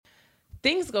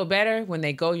Things go better when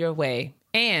they go your way.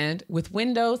 And with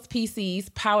Windows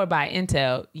PCs powered by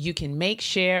Intel, you can make,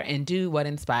 share, and do what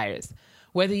inspires.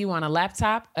 Whether you want a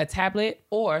laptop, a tablet,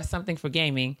 or something for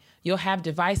gaming, you'll have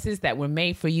devices that were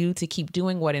made for you to keep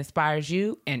doing what inspires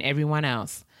you and everyone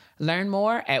else. Learn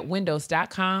more at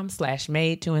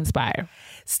windows.com/made to inspire.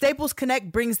 Staples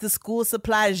Connect brings the school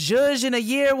supplies zhuzh in a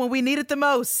year when we need it the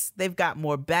most. They've got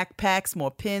more backpacks,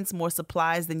 more pens, more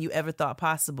supplies than you ever thought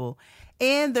possible.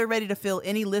 And they're ready to fill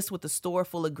any list with a store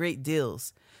full of great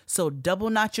deals. So double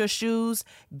knot your shoes,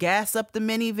 gas up the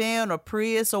minivan or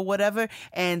Prius or whatever,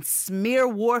 and smear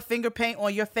war finger paint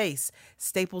on your face.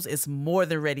 Staples is more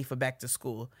than ready for back to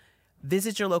school.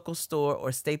 Visit your local store or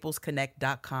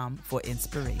staplesconnect.com for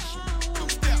inspiration.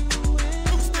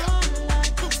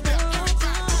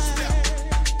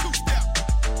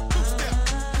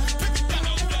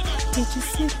 Did you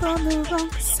sleep on the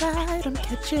wrong side? I'm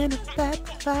catching a bad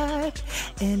vibe,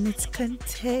 and it's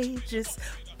contagious.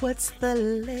 What's the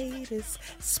latest?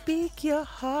 Speak your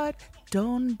heart,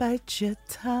 don't bite your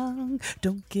tongue.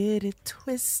 Don't get it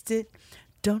twisted,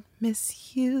 don't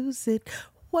misuse it.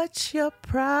 What's your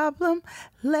problem?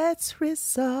 Let's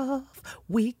resolve.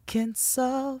 We can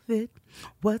solve it.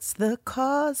 What's the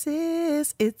cause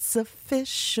is? It's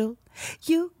official.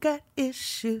 You got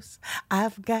issues,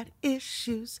 I've got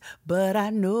issues, but I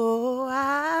know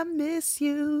I miss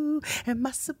you. Am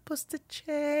I supposed to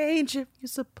change if you're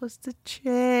supposed to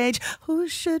change? Who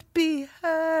should be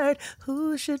heard?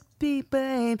 Who should be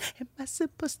blamed? Am I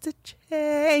supposed to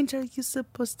change? Are you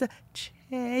supposed to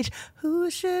change? Who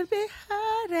should be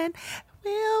heard and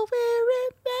will we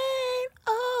remain?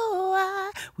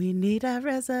 We need a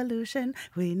resolution.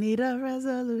 We need a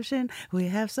resolution. We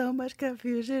have so much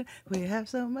confusion. We have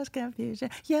so much confusion.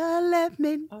 You let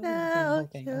me know.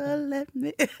 You let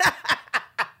me.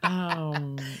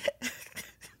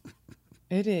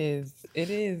 It is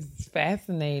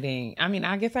fascinating. I mean,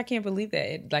 I guess I can't believe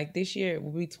that. Like this year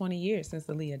will be 20 years since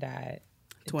Aaliyah died.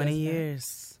 20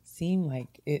 years. Seem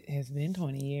like it has been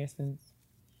 20 years since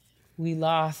we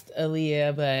lost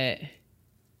Aaliyah, but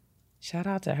shout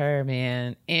out to her,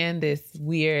 man. And this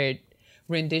weird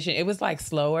rendition. It was like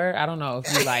slower. I don't know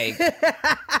if you like,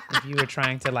 if you were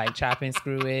trying to like chop and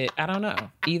screw it. I don't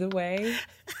know. Either way,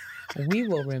 we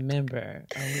will remember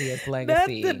Aaliyah's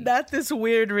legacy. Not this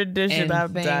weird rendition. And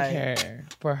I'm thank dying. her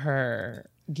for her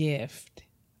gift.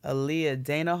 Aaliyah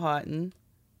Dana Houghton,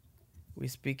 we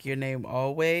speak your name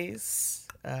always.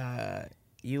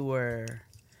 You were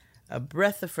a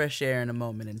breath of fresh air in a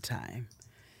moment in time.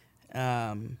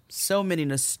 So many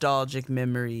nostalgic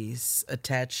memories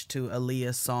attached to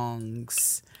Aaliyah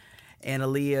songs, and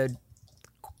Aaliyah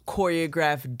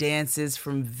choreographed dances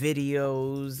from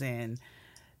videos, and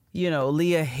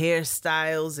Aaliyah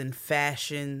hairstyles and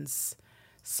fashions.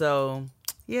 So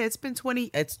yeah, it's been 20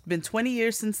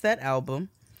 years since that album,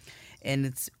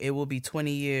 and it will be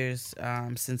 20 years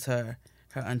since her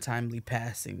untimely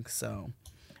passing. So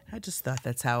I just thought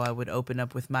that's how I would open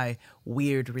up with my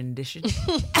weird rendition.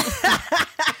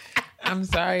 I'm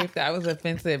sorry if that was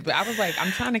offensive, but I was like,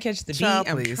 I'm trying to catch the beat. I'm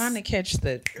trying to catch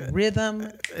the rhythm.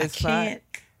 I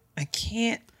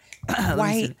can't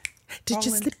quite. Did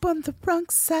you slip on the wrong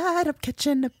side? I'm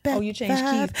catching a bad you changed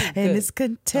vibe, keys. and it's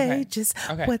contagious.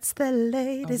 Okay. What's the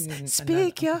latest?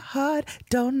 Speak your heart,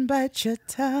 don't bite your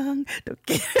tongue.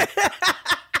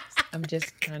 I'm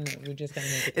just trying to. We're just gonna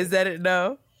make it. Is that it?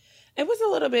 No. It was a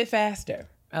little bit faster.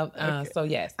 So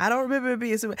yes. I don't remember it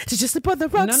being so. Did you slip on the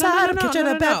wrong side? I'm catching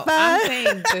a bad vibe. I'm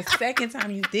saying the second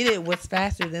time you did it was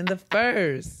faster than the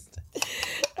first.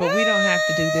 But we don't have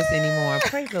to do this anymore.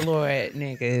 Praise the Lord,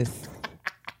 niggas.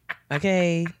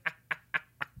 Okay.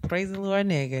 Praise the Lord,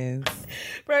 niggas.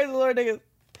 Praise the Lord, niggas.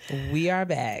 We are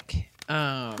back.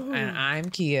 And I'm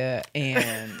Kia,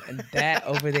 and that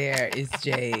over there is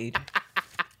Jade.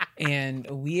 And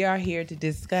we are here to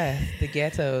discuss the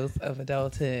ghettos of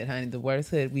adulthood, honey, the worst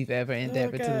hood we've ever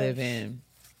endeavored to live in.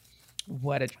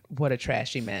 What a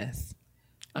trashy mess.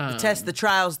 The tests, the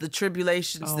trials, the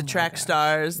tribulations, the track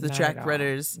stars, the track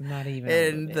runners,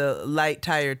 and the light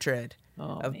tire tread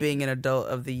of being an adult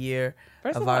of the year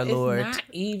of our Lord. It's not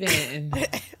even.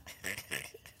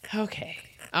 Okay.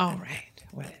 All right.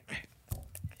 Whatever.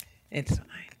 It's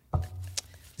fine.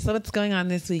 So what's going on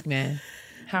this week, man?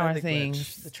 How are things?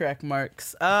 Much. The track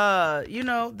marks.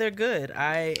 They're good.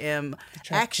 I am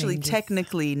actually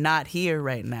technically not here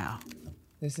right now.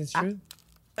 This is true.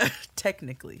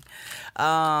 Technically.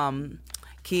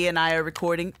 Kia and I are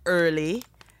recording early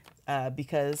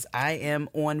because I am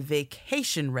on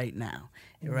vacation right now.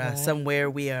 Somewhere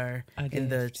we are in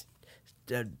the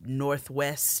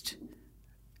northwest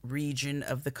region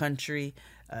of the country.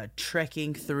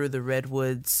 trekking through the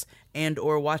redwoods and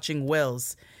or watching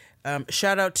whales.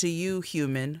 Shout out to you,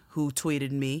 human, who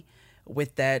tweeted me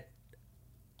with that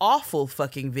awful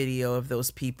fucking video of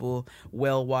those people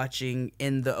whale watching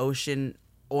in the ocean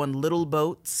on little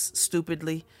boats,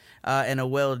 stupidly. And a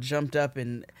whale jumped up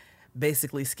and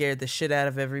basically scared the shit out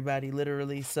of everybody,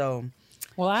 literally. So,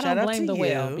 well, I don't blame the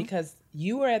whale because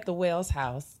you were at the whale's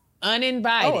house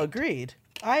uninvited. Oh, agreed.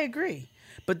 I agree.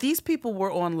 But these people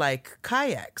were on like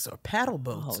kayaks or paddle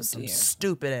boats or some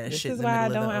stupid ass shit in the middle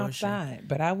of the ocean. This is why I don't outside,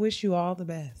 but I wish you all the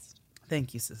best.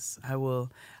 Thank you, sis. I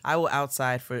will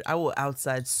outside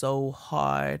so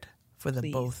hard for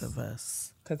the both of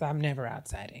us. Because I'm never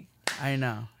outsiding. I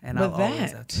know. And but I'll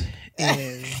always that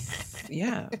is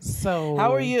yeah. So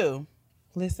how are you?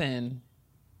 Listen,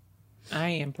 I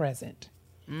am present.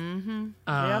 Mm-hmm.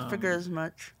 Yeah, I figure as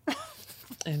much.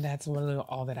 And that's really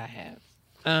all that I have.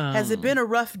 Has it been a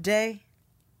rough day?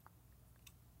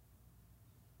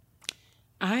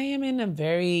 I am in a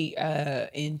very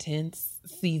intense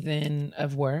season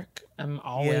of work. I'm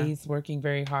always working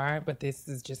very hard, but this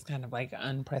is just kind of like an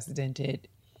unprecedented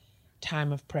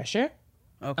time of pressure.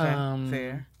 Okay,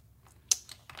 fair.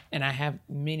 And I have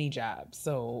many jobs,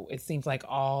 so it seems like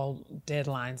all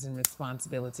deadlines and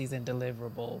responsibilities and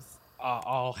deliverables are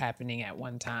all happening at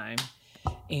one time.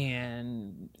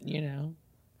 And, you know,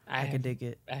 I can dig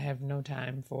it. I have no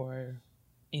time for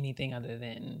anything other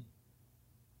than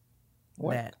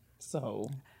work. That.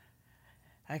 So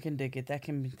I can dig it. That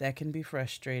can be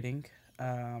frustrating.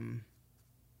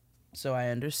 So I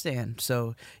understand.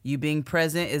 So you being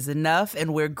present is enough,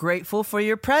 and we're grateful for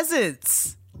your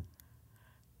presence.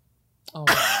 Oh,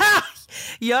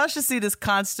 y'all should see this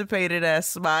constipated ass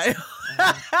smile.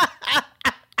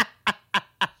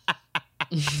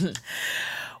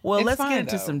 Well, it's let's fine, get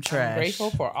into though. some trash. I'm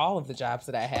grateful for all of the jobs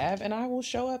that I have, and I will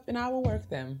show up and I will work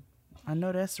them. I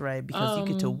know that's right, because you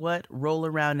get to roll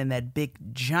around in that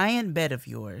big giant bed of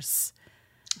yours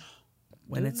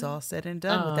when it's all said and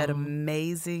done with that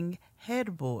amazing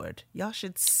headboard. Y'all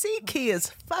should see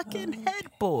Kia's fucking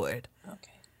headboard.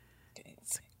 Okay.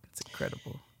 It's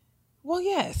incredible. Well,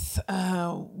 yes,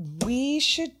 we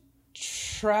should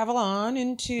travel on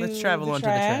into Let's travel the on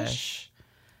trash. To the trash.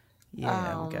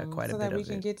 Yeah, we got quite a bit of it. So that we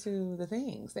can get to the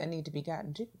things that need to be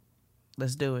gotten to.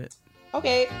 Let's do it.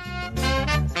 Okay.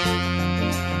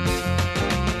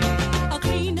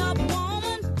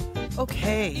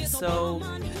 Okay, so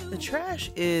the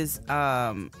trash is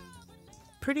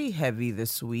pretty heavy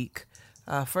this week.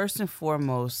 First and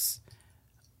foremost,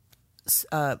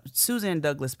 Suzanne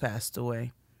Douglas passed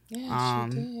away. Yeah,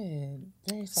 she did.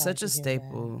 Very sad. Such a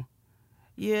staple. That.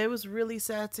 Yeah, it was really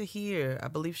sad to hear. I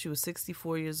believe she was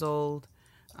 64 years old.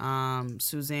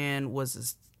 Suzanne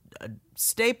was a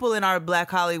staple in our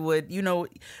Black Hollywood. You know,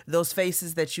 those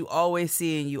faces that you always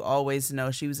see and you always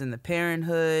know. She was in The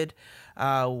Parenthood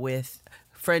with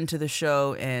friend to the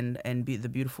show and the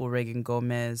beautiful Reagan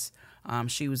Gomez.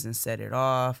 She was in Set It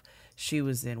Off. She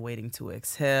was in Waiting to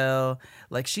Exhale.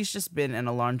 Like, she's just been in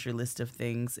a laundry list of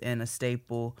things and a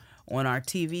staple on our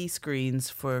TV screens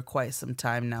for quite some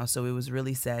time now. So it was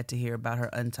really sad to hear about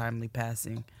her untimely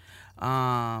passing.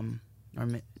 And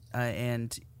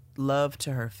love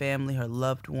to her family, her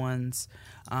loved ones,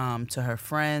 to her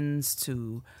friends,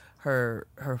 to her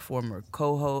former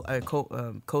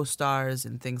co-stars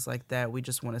and things like that. We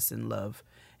just want to send love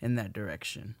in that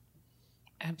direction.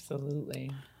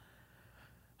 Absolutely.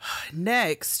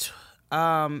 Next,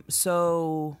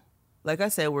 so like I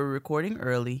said, we're recording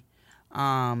early,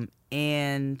 and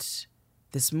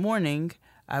this morning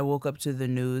I woke up to the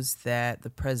news that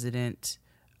the president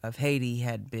of Haiti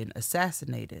had been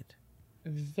assassinated.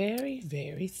 Very,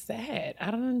 very sad.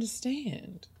 I don't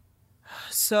understand.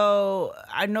 So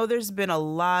I know there's been a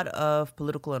lot of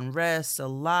political unrest, a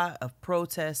lot of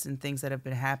protests and things that have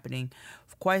been happening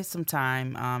for quite some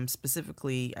time,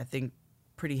 specifically, I think,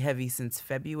 pretty heavy since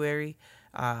February.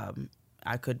 I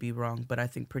could be wrong, but I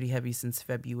think pretty heavy since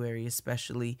February,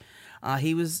 especially.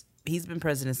 He's been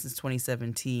president since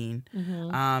 2017,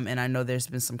 and I know there's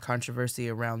been some controversy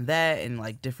around that and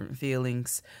like different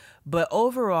feelings. But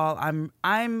overall,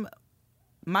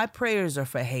 my prayers are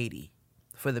for Haiti,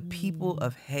 for the people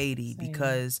of Haiti,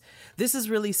 because this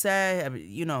is really sad. I mean,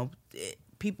 you know,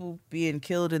 people being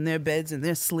killed in their beds in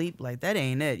their sleep, like that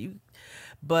ain't it.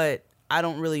 But I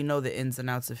don't really know the ins and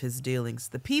outs of his dealings.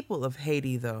 The people of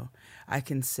Haiti, though, I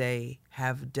can say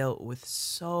have dealt with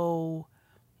so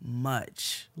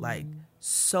much, like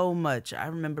so much. I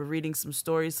remember reading some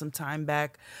stories some time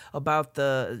back about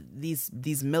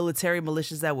these military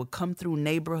militias that would come through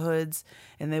neighborhoods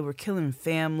and they were killing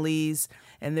families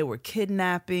and there were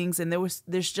kidnappings and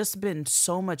there's just been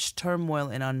so much turmoil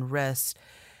and unrest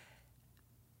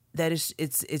that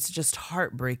it's just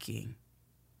heartbreaking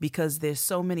because there's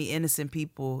so many innocent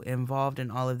people involved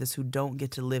in all of this who don't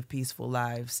get to live peaceful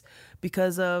lives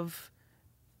because of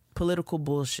political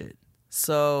bullshit.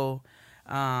 So,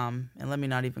 and let me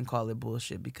not even call it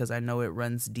bullshit because I know it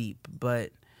runs deep,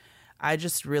 but I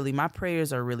just really, my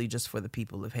prayers are really just for the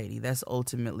people of Haiti. That's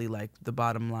ultimately like the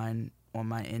bottom line on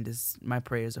my end is my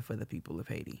prayers are for the people of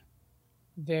Haiti.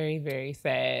 Very, very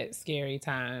sad, scary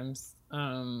times.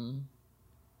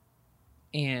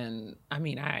 And I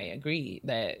mean, I agree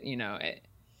that, you know,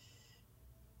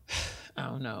 I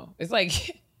don't know. It's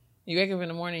like you wake up in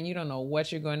the morning, you don't know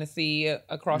what you're going to see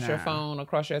across your phone,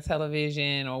 across your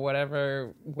television, or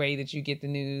whatever way that you get the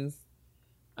news.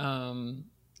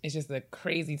 It's just a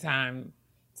crazy time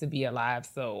to be alive.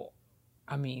 So,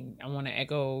 I mean, I want to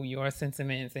echo your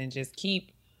sentiments and just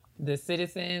keep the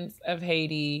citizens of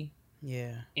Haiti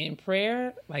in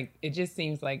prayer. Like, it just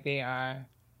seems like they are,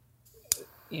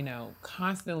 you know,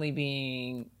 constantly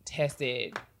being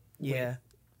tested with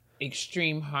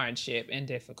extreme hardship and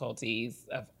difficulties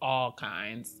of all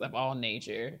kinds, of all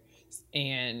nature,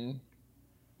 and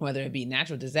whether it be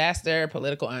natural disaster,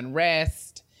 political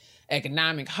unrest,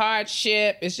 economic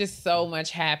hardship, it's just so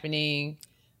much happening.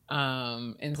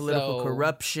 And political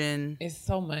corruption. It's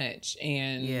so much.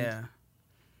 And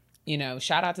you know,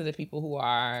 shout out to the people who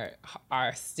are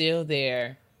still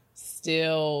there,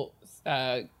 still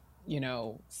you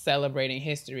know, celebrating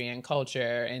history and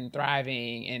culture and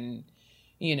thriving and,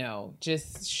 you know,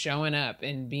 just showing up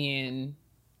and being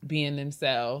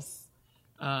themselves,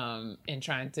 and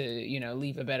trying to, you know,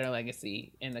 leave a better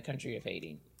legacy in the country of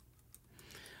Haiti.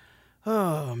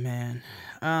 Oh man.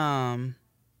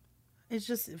 It's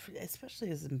just,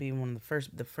 especially as being one of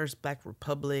the first Black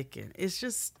republic, and it's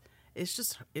just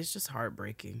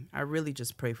heartbreaking. I really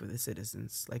just pray for the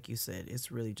citizens. Like you said,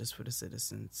 it's really just for the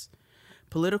citizens.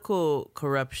 Political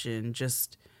corruption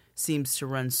just seems to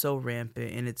run so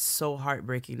rampant, and it's so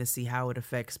heartbreaking to see how it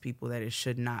affects people that it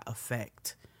should not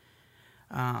affect.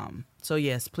 So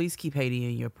yes, please keep Haiti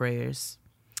in your prayers.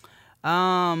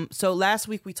 So last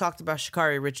week we talked about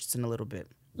Sha'Carri Richardson a little bit.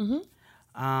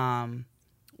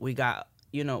 We got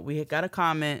a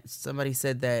comment. Somebody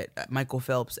said that Michael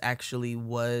Phelps actually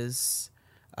was,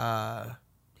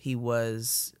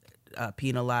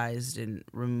 penalized and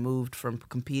removed from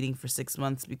competing for 6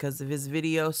 months because of his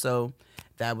video. So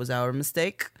that was our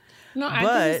mistake. No,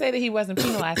 I didn't say that he wasn't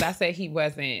penalized. I said he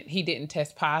didn't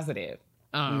test positive.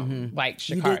 Like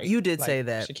Sha'Carri. You did say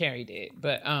that. Sha'Carri did.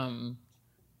 But I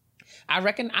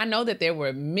know that there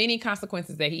were many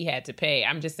consequences that he had to pay.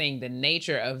 I'm just saying the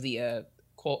nature of the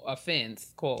quote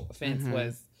offense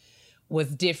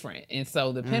was different. And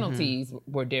so the penalties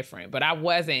were different. But I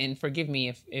wasn't, and forgive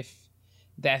me if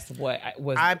that's what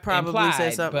was I probably implied,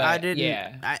 said something. but I didn't.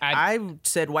 Yeah, I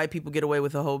said white people get away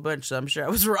with a whole bunch, so I'm sure I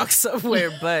was wrong somewhere.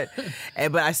 But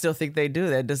I still think they do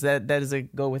that. That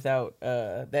doesn't go without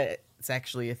that. It's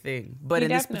actually a thing. But in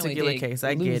this particular case,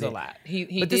 I get it. A lot.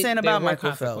 But this ain't about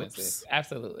Michael Phelps.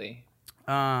 Absolutely.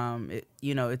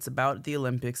 It's about the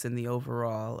Olympics and the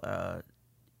overall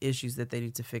issues that they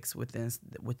need to fix within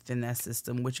that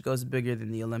system, which goes bigger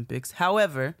than the Olympics.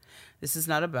 However, this is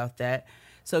not about that.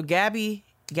 So Gabby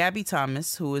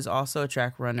Thomas, who is also a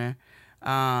track runner,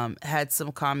 had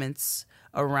some comments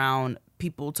around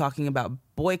people talking about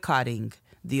boycotting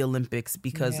the Olympics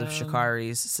because of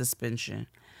Sha'Carri's suspension.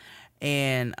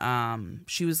 And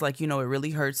she was like, it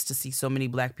really hurts to see so many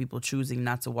Black people choosing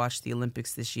not to watch the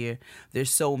Olympics this year.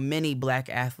 There's so many Black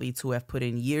athletes who have put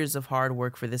in years of hard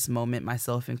work for this moment,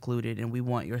 myself included, and we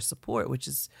want your support, which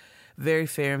is very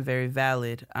fair and very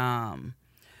valid. Sha'Carri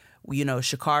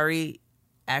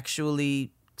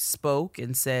actually spoke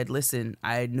and said, listen,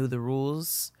 I knew the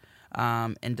rules,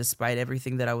 and despite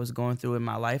everything that I was going through in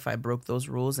my life, I broke those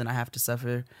rules and I have to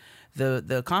suffer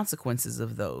the consequences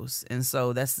of those. And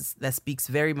so that speaks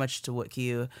very much to what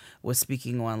Kia was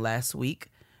speaking on last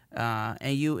week. And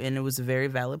it was a very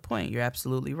valid point. You're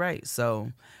absolutely right.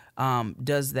 So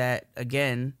does that,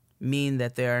 again, mean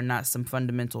that there are not some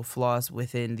fundamental flaws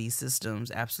within these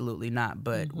systems? Absolutely not.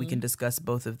 But we can discuss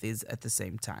both of these at the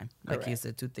same time. Like you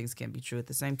said, two things can't be true at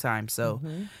the same time. So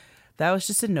that was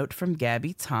just a note from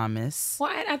Gabby Thomas.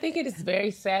 Well, I think it is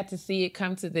very sad to see it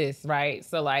come to this, right?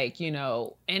 So, like,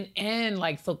 and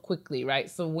like so quickly, right?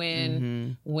 So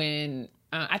when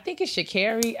I think it's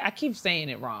Sha'Carri. I keep saying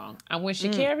it wrong. When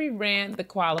Sha'Carri ran the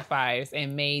qualifiers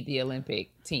and made the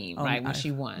Olympic team, right? When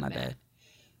she won that.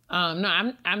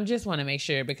 No, I'm just want to make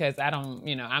sure because I don't,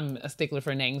 I'm a stickler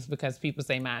for names because people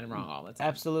say mine wrong all the time.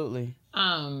 Absolutely.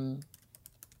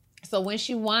 So when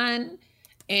she won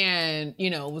and,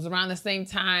 it was around the same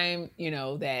time,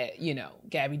 that,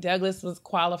 Gabby Douglas was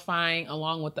qualifying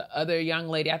along with the other young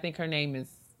lady. I think her name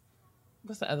is,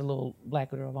 what's the other little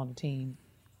black girl on the team?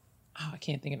 Oh, I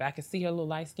can't think of it. I can see her little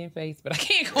light-skinned face, but I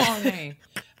can't call her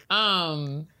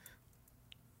name.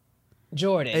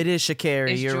 Jordan. It is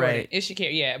Sha'Carri. You're Jordan. right. It's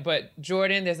Sha'Carri, yeah. But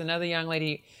Jordan, there's another young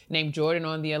lady named Jordan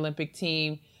on the Olympic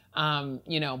team,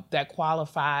 that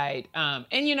qualified.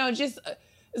 And, just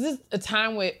is this a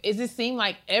time where it just seemed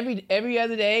like every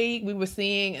other day we were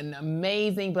seeing an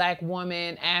amazing black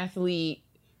woman athlete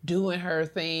doing her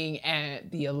thing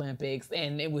at the Olympics.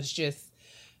 And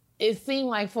it seemed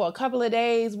like for a couple of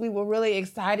days, we were really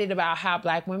excited about how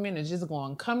black women are just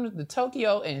going to come to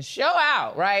Tokyo and show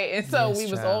out, right? And so we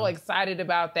was all excited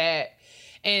about that.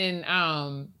 And,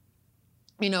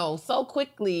 so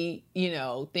quickly,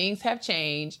 things have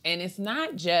changed. And it's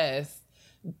not just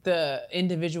the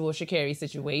individual Sha'Carri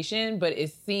situation, but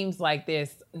it seems like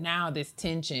there's now this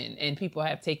tension and people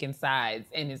have taken sides.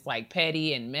 And it's like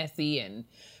petty and messy and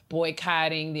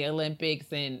boycotting the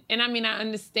Olympics. And I mean, I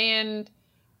understand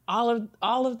all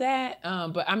of that.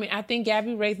 But I mean, I think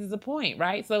Gabby raises a point,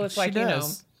 right? So it's like,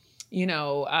 it's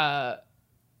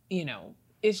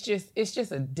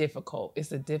just a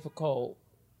difficult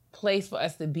place for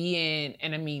us to be in.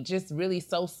 And I mean, just really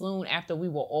so soon after we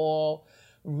were all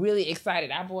really excited.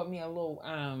 I bought me a little,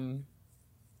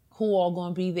 who all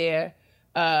gonna be there?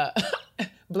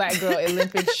 Black girl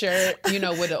Olympic shirt,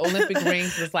 with the Olympic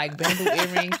rings was like bamboo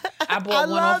earrings. I bought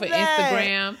one off of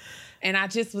Instagram. And I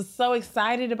just was so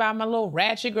excited about my little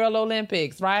Ratchet Girl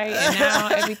Olympics, right? And now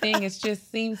everything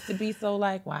seems to be so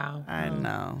like, wow. I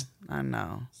know.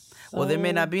 So, well, there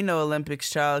may not be no Olympics,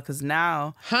 child, because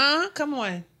now... Come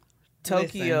on.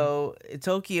 Tokyo,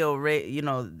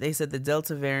 they said the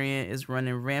Delta variant is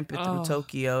running rampant through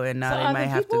Tokyo, and now they might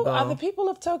have to go. Are the people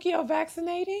of Tokyo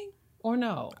vaccinating or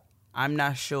no? I'm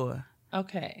not sure.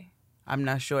 Okay. I'm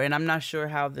not sure. And I'm not sure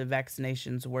how the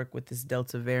vaccinations work with this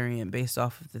Delta variant based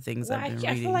off of the things I've been reading.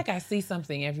 I feel like I see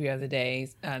something every other day.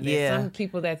 There's some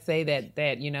people that say that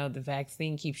the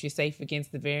vaccine keeps you safe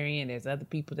against the variant. There's other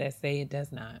people that say it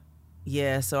does not.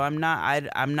 Yeah, so I'm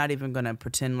not even going to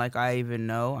pretend like I even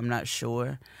know. I'm not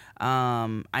sure.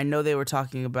 I know they were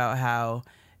talking about how,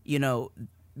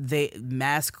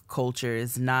 mask culture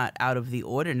is not out of the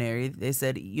ordinary. They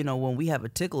said, when we have a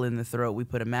tickle in the throat, we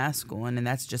put a mask on, and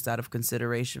that's just out of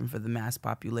consideration for the mass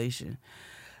population.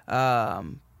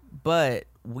 But,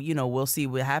 we'll see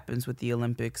what happens with the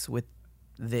Olympics with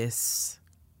this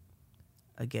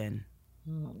again.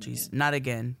 Jeez, not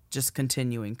again, just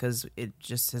continuing because it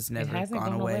just has never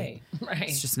gone away. Right.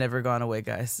 It's just never gone away,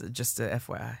 guys. Just a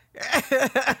FYI.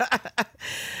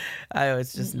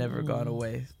 It's just never gone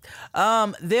away.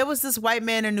 There was this white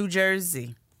man in New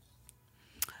Jersey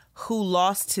who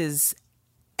lost his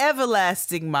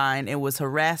everlasting mind and was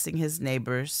harassing his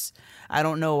neighbors. I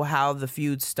don't know how the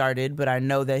feud started, but I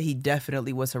know that he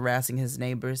definitely was harassing his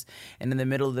neighbors. And in the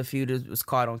middle of the feud, it was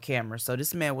caught on camera. So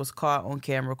this man was caught on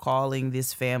camera calling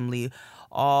this family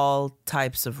all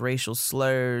types of racial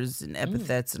slurs and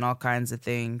epithets and all kinds of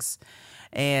things.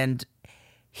 And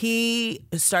he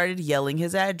started yelling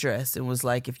his address and was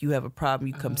like, if you have a problem,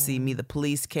 you come see me. The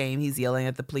police came. He's yelling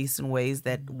at the police in ways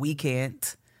that we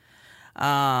can't.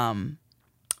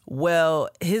 Well,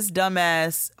 his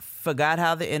dumbass forgot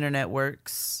how the internet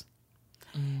works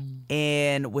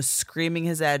and was screaming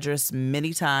his address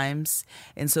many times.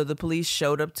 And so the police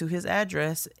showed up to his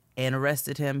address and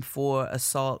arrested him for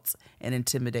assault and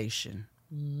intimidation.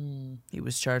 He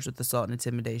was charged with assault and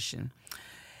intimidation.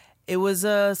 It was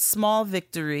a small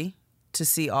victory to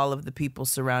see all of the people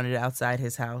surrounded outside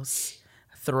his house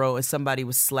somebody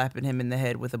was slapping him in the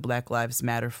head with a Black Lives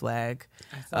Matter flag.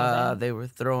 They were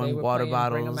throwing water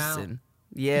bottles and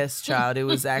yes, child, it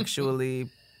was actually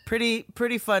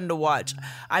pretty fun to watch.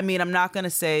 I mean, I'm not going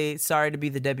to say, sorry to be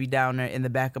the Debbie Downer, in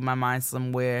the back of my mind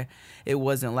somewhere, it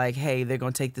wasn't like, hey, they're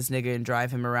going to take this nigga and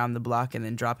drive him around the block and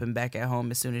then drop him back at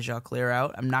home as soon as y'all clear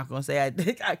out. I'm not going to say I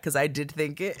did, because I did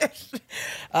think it.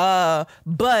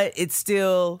 But it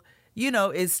still,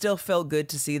 it still felt good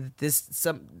to see that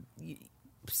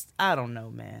I don't know,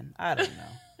 man. I don't know.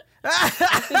 I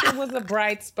think it was a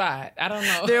bright spot. I don't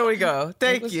know. There we go.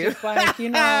 Thank you. Just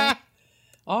like,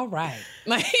 all right.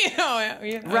 Like,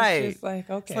 right. It's just like,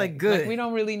 okay. It's like, good. Like, we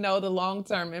don't really know the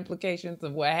long-term implications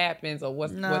of what happens or what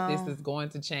this is going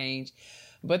to change.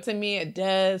 But to me, it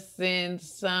does send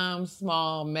some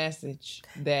small message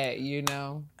that,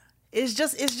 It's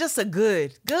just a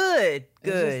good. It's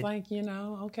just like,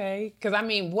 okay. Because, I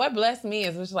mean, what blessed me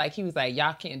is just like, he was like,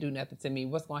 y'all can't do nothing to me.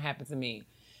 What's going to happen to me?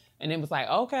 And it was like,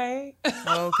 okay.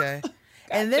 Okay.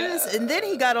 And then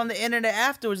he got on the internet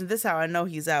afterwards, and this is how I know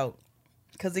he's out.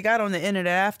 Because he got on the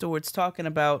internet afterwards talking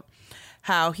about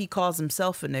how he calls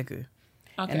himself a nigger.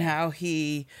 Okay. And how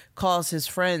he calls his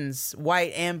friends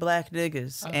white and black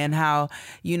niggas. Okay. And how,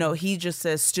 he just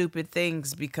says stupid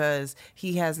things because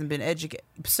he hasn't been educated.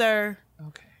 Sir.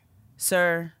 Okay.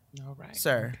 Sir. All right.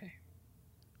 Sir. Okay.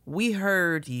 We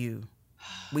heard you.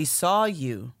 We saw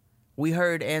you. We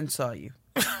heard and saw you.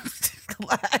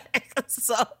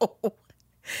 So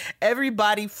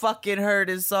everybody fucking heard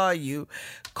and saw you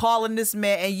calling this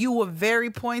man, and you were very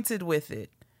pointed with it,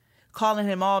 calling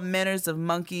him all manners of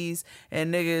monkeys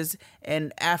and niggas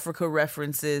and Africa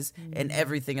references and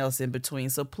everything else in between.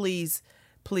 So please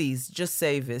just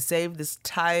save it. Save this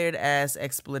tired ass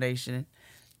explanation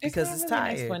because it's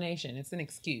tired. An explanation. It's an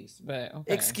excuse, but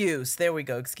okay. Excuse. There we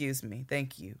go. Excuse me.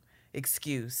 Thank you.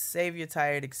 Excuse. Save your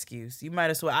tired excuse. You might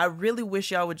as well. I really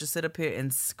wish y'all would just sit up here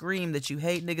and scream that you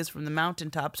hate niggas from the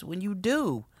mountaintops when you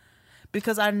do.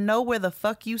 Because I know where the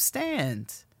fuck you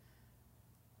stand.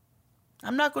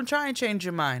 I'm not going to try and change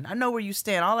your mind. I know where you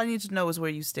stand. All I need to know is where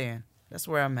you stand. That's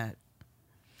where I'm at.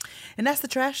 And that's the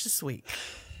trash this week.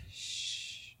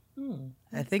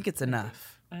 I think it's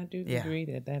enough. I do agree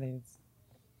that is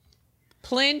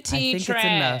plenty trash. It's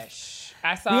enough.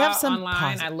 I saw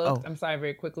online, I'm sorry,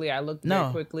 very quickly. I looked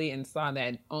very quickly and saw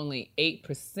that only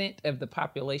 8% of the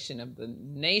population of the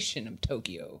nation of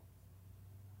Tokyo,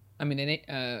 the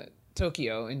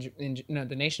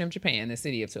nation of Japan, the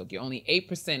city of Tokyo, only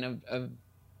 8% of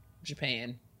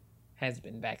Japan has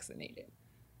been vaccinated.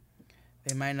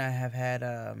 They might not have had,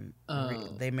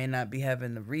 they may not be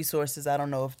having the resources. I don't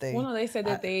know if they... Well, no, they said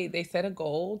that they set a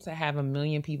goal to have 1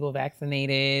 million people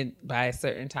vaccinated by a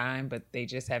certain time, but they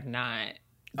just have not.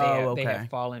 They have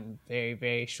fallen very,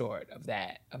 very short of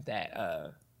that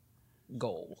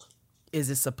goal.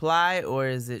 Is it supply or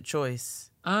is it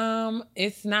choice?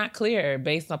 It's not clear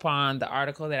based upon the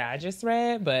article that I just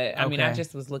read, but I mean, I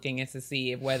just was looking in to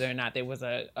see whether or not there was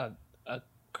a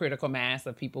critical mass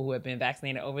of people who have been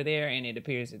vaccinated over there, and it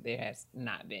appears that there has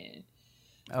not been.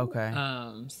 Okay.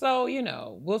 So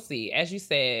we'll see. As you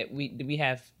said, we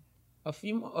have a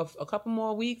couple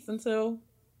more weeks until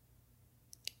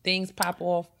things pop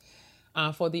off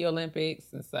for the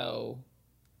Olympics, and so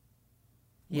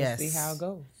we'll see how it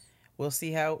goes. We'll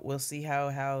see how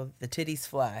the titties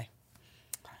fly.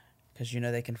 Because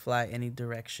they can fly any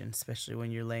direction, especially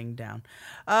when you're laying down.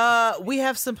 We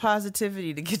have some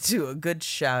positivity to get to, a good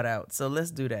shout out. So let's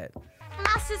do that.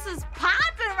 My sis is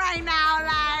popping right now,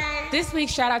 like. This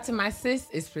week's shout out to my sis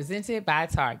is presented by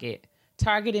Target.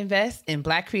 Target invests in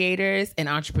Black creators and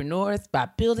entrepreneurs by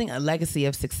building a legacy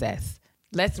of success.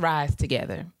 Let's rise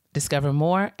together. Discover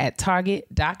more at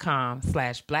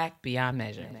target.com/Black Beyond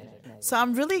Measure. So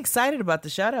I'm really excited about the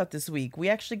shout out this week. We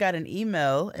actually got an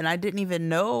email, and I didn't even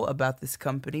know about this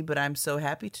company, but I'm so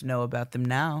happy to know about them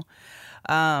now.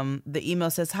 The email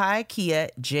says, "Hi, Kia,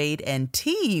 Jade, and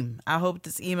team. I hope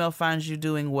this email finds you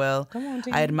doing well. Come on,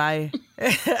 team. I admire."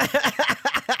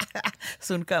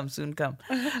 Soon come.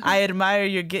 I admire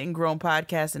your Getting Grown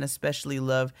podcast and especially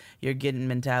love your Getting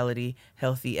Mentality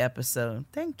Healthy episode.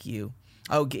 Thank you.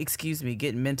 Oh, excuse me,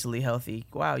 Getting Mentally Healthy.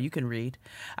 Wow, you can read.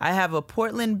 I have a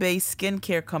Portland-based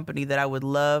skincare company that I would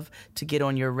love to get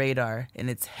on your radar, and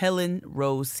it's Helen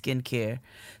Rose Skincare.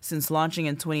 Since launching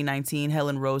in 2019,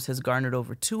 Helen Rose has garnered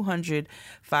over 200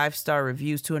 plus 5-star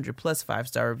reviews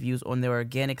on their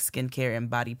organic skincare and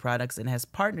body products, and has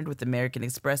partnered with American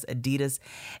Express, Adidas,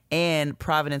 and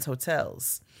Providence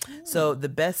Hotels. So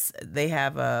they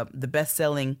have the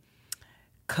best-selling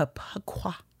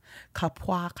Kapuaka. I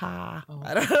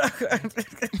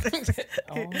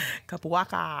don't know.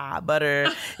 Kapuaka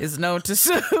butter is known to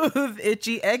soothe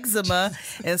itchy eczema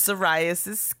and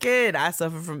psoriasis skin. I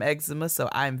suffer from eczema, so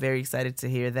I'm very excited to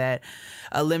hear that.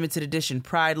 A limited edition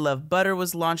Pride Love Butter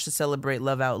was launched to celebrate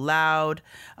love out loud.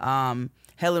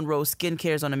 Helen Rose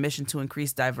Skincare is on a mission to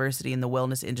increase diversity in the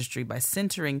wellness industry by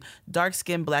centering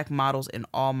dark-skinned Black models in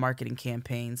all marketing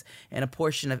campaigns, and a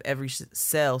portion of every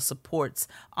sale supports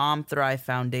Thrive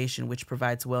Foundation, which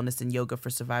provides wellness and yoga for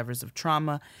survivors of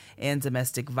trauma and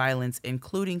domestic violence,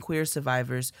 including queer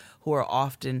survivors who are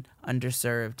often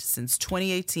underserved. Since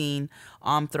 2018,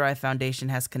 Thrive Foundation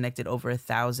has connected over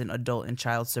 1,000 adult and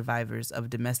child survivors of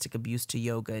domestic abuse to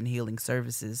yoga and healing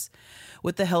services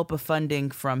with the help of funding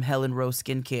from Helen Rose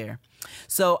Skincare.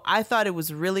 So I thought it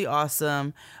was really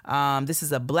awesome. This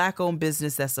is a Black-owned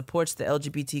business that supports the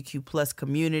LGBTQ plus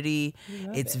community.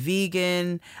 It's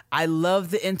vegan. I love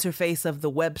the interface of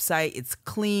the website. It's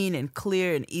clean and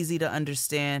clear and easy to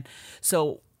understand.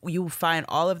 So you will find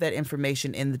all of that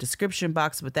information in the description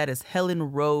box, but that is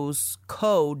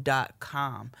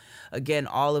helenroseco.com. Again,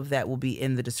 all of that will be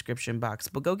in the description box.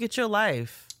 But go get your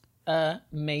life.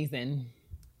 Amazing.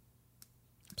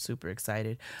 I'm super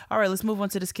excited. All right, let's move on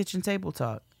to this kitchen table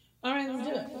talk. All right, let's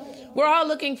do it. We're all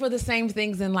looking for the same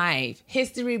things in life.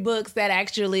 History books that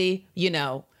actually,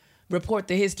 report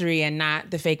the history and not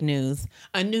the fake news.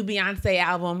 A new Beyonce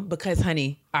album because,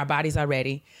 honey, our bodies are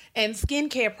ready. And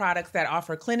skincare products that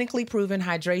offer clinically proven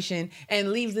hydration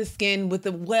and leaves the skin with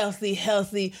a wealthy,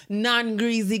 healthy,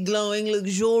 non-greasy, glowing,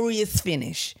 luxurious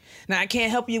finish. Now, I can't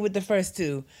help you with the first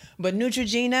two, but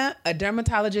Neutrogena, a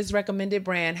dermatologist-recommended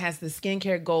brand, has the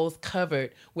skincare goals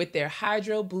covered with their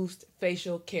Hydro Boost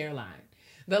facial care line.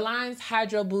 The line's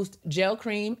Hydro Boost Gel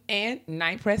Cream and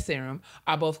Night Press Serum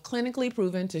are both clinically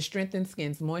proven to strengthen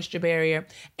skin's moisture barrier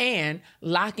and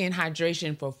lock in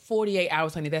hydration for 48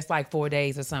 hours, honey. That's like 4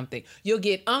 days or something. You'll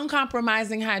get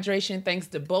uncompromising hydration thanks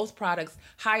to both products'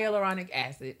 hyaluronic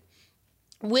acid,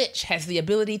 which has the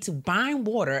ability to bind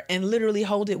water and literally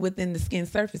hold it within the skin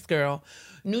surface, girl.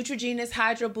 Neutrogena's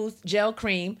Hydro Boost Gel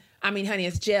Cream, honey,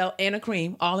 it's gel and a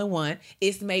cream all in one.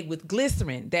 It's made with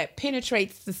glycerin that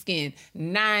penetrates the skin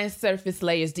 9 surface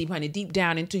layers deep, honey, deep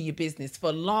down into your business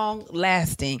for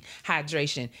long-lasting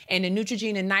hydration. And the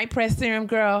Neutrogena Night Press Serum,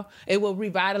 girl, it will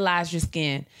revitalize your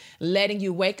skin, letting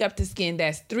you wake up to skin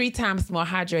that's 3 times more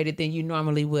hydrated than you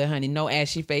normally would, honey. No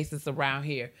ashy faces around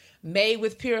here. Made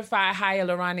with purified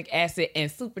hyaluronic acid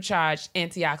and supercharged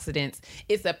antioxidants.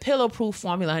 It's a pillow-proof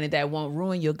formula, honey, that won't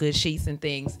ruin your good sheets and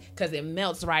things because it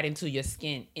melts right into your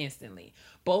skin instantly.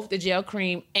 Both the gel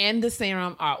cream and the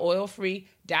serum are oil-free,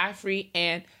 dye-free,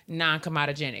 and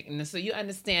non-comedogenic. And so you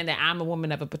understand that I'm a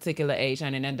woman of a particular age,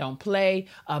 honey, and I don't play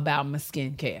about my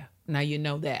skincare. Now you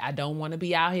know that. I don't want to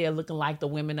be out here looking like the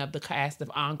women of the cast of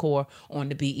Encore on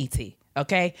the BET.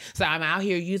 Okay, so I'm out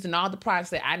here using all the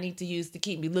products that I need to use to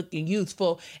keep me looking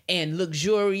youthful and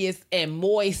luxurious and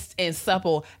moist and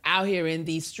supple out here in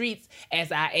these streets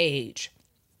as I age.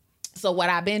 So what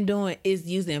I've been doing is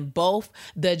using both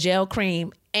the gel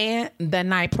cream and the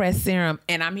Night Press Serum.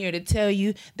 And I'm here to tell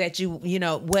you that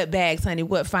what bags, honey,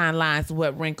 what fine lines,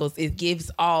 what wrinkles, it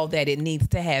gives all that it needs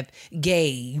to have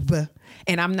gave.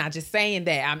 And I'm not just saying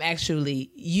that, I'm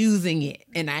actually using it.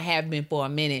 And I have been for a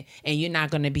minute, and you're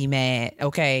not going to be mad,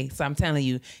 okay? So I'm telling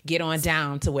you, get on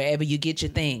down to wherever you get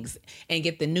your things and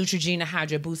get the Neutrogena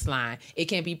Hydro Boost line. It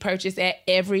can be purchased at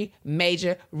every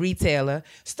major retailer.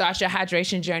 Start your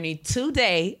hydration journey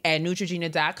today at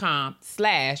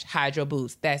Neutrogena.com/Hydro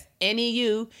Boost. That's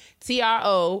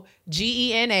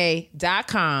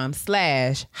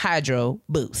NEUTROGENA.com/Hydro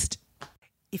Boost.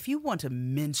 If you want a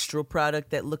menstrual product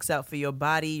that looks out for your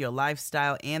body, your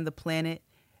lifestyle, and the planet,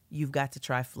 you've got to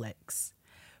try Flex.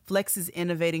 Flex is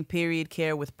innovating period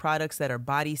care with products that are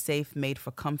body safe, made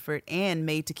for comfort, and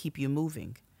made to keep you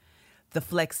moving. The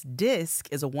Flex Disc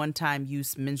is a one-time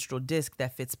use menstrual disc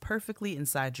that fits perfectly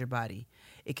inside your body.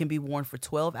 It can be worn for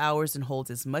 12 hours and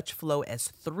holds as much flow as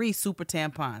 3 super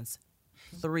tampons.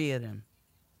 3 of them.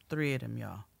 3 of them,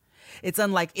 y'all. It's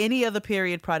unlike any other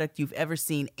period product you've ever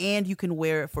seen, and you can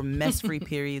wear it for mess-free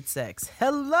period sex.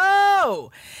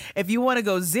 Hello! If you want to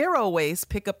go zero waste,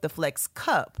 pick up the Flex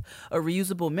Cup, a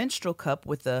reusable menstrual cup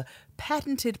with a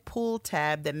patented pull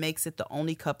tab that makes it the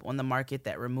only cup on the market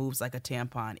that removes like a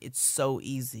tampon. It's so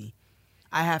easy.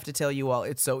 I have to tell you all,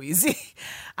 it's so easy.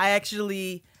 I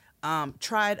actually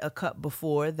tried a cup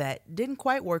before that didn't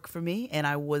quite work for me, and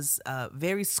I was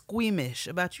very squeamish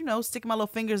about, sticking my little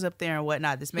fingers up there and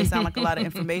whatnot. This may sound like a lot of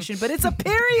information, but it's a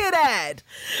period ad.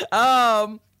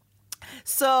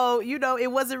 So,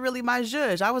 it wasn't really my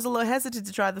zhuzh. I was a little hesitant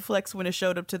to try the Flex when it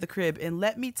showed up to the crib, and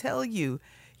let me tell you,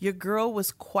 your girl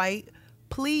was quite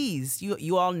pleased.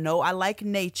 You all know I like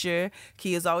nature.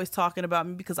 Kia's always talking about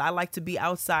me because I like to be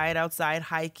outside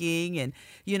hiking and,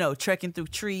 trekking through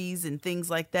trees and things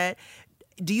like that.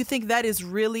 Do you think that is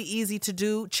really easy to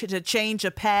do, to change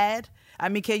a pad? I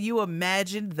mean, can you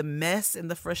imagine the mess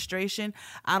and the frustration?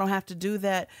 I don't have to do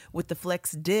that with the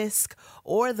Flex Disc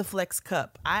or the Flex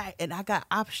Cup. I got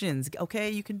options, okay?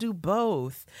 You can do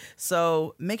both.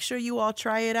 So make sure you all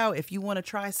try it out if you want to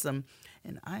try some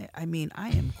And I mean, I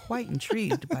am quite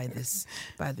intrigued by this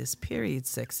period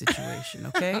sex situation.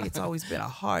 Okay, it's always been a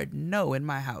hard no in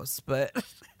my house, but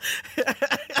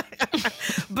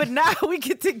but now we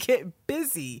get to get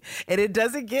busy, and it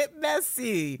doesn't get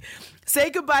messy.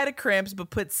 Say goodbye to cramps, but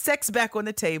put sex back on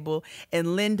the table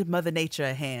and lend Mother Nature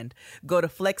a hand. Go to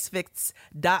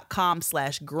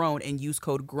flexfix.com/grown and use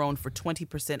code GROWN for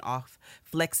 20% off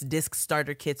Flex Disc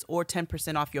Starter Kits or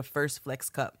 10% off your first Flex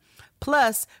Cup.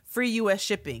 Plus, free U.S.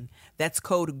 shipping. That's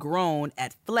code GROWN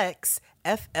at Flex,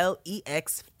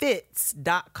 F-L-E-X,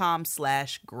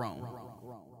 fits.com/grown.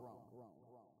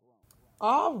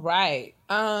 All right.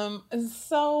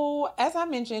 So as I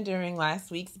mentioned during last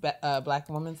week's Black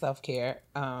Woman Self-Care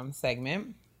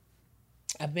segment,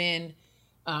 I've been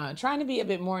trying to be a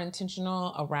bit more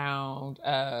intentional around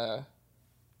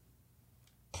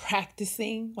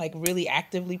practicing, like really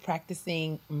actively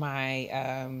practicing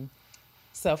my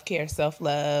self-care,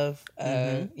 self-love,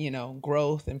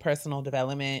 growth and personal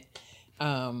development,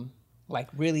 like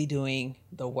really doing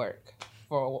the work.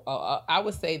 I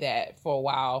would say that for a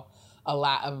while, a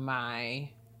lot of my,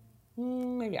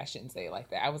 maybe I shouldn't say it like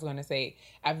that. I was going to say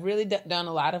I've really done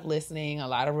a lot of listening, a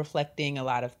lot of reflecting, a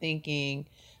lot of thinking,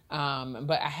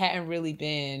 but I hadn't really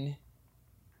been,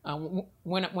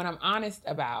 when I'm honest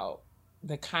about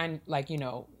the kind,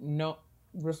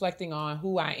 reflecting on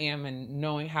who I am and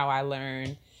knowing how I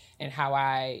learn and how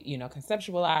I,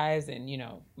 conceptualize and,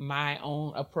 my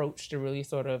own approach to really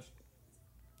sort of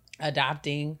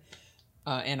adopting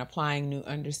and applying new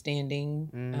understanding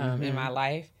in my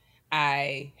life.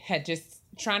 I had just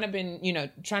trying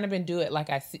to do it like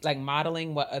I see, like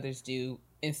modeling what others do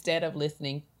instead of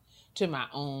listening to my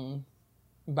own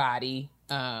body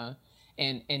and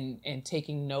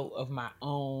taking note of my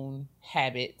own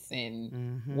habits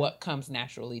and what comes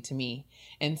naturally to me.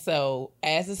 And so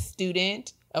as a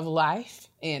student of life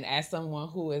and as someone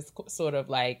who is sort of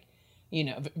like,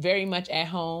 very much at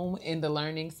home in the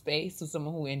learning space, so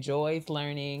someone who enjoys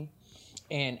learning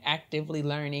and actively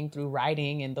learning through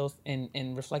writing and those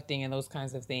and reflecting and those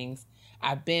kinds of things,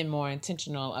 I've been more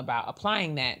intentional about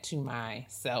applying that to my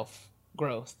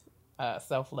self-growth,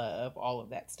 self-love, all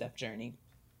of that stuff journey.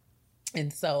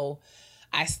 And so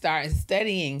I started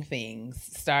studying things,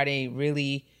 started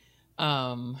really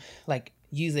like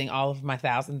using all of my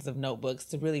thousands of notebooks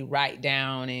to really write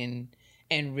down and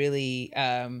really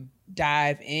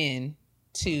dive in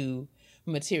to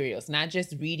materials, not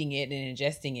just reading it and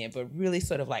ingesting it, but really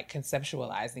sort of like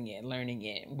conceptualizing it, learning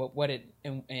it, what it,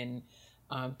 and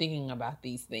thinking about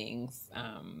these things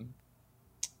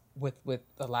with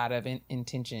a lot of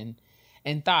intention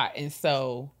and thought. And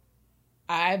so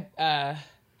I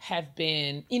have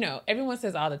been, everyone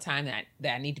says all the time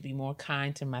that I need to be more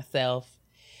kind to myself.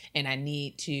 And I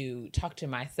need to talk to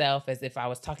myself as if I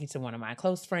was talking to one of my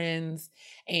close friends.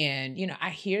 And, I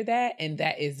hear that, and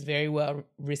that is very well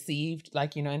received,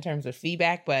 like, in terms of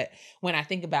feedback. But when I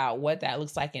think about what that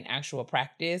looks like in actual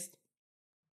practice,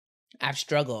 I've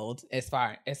struggled as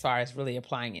far as really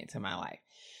applying it to my life.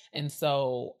 And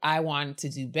so I wanted to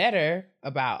do better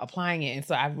about applying it. And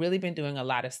so I've really been doing a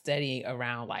lot of studying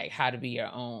around like how to be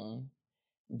your own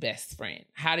best friend.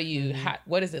 How do you,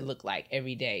 what does it look like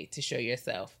every day to show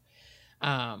yourself,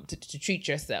 to treat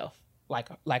yourself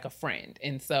like a friend?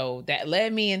 And so that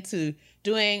led me into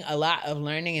doing a lot of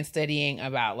learning and studying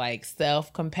about like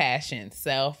self-compassion,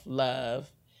 self-love,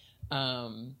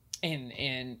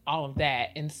 and all of that.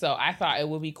 And so I thought it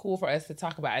would be cool for us to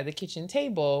talk about at the kitchen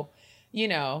table,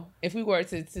 if we were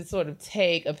to sort of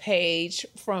take a page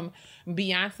from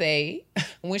Beyonce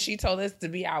when she told us to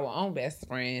be our own best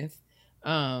friends,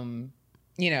 and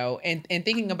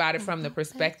thinking about it from the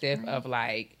perspective of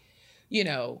like,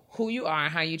 who you are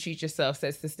and how you treat yourself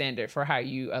sets the standard for how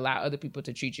you allow other people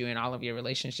to treat you in all of your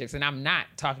relationships. And I'm not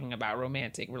talking about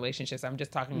romantic relationships. I'm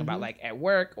just talking about like at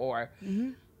work or,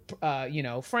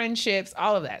 friendships,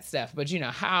 all of that stuff. But,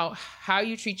 how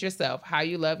you treat yourself, how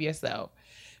you love yourself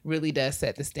really does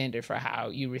set the standard for how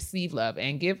you receive love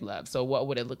and give love. So what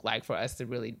would it look like for us to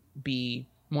really be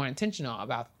more intentional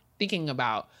about thinking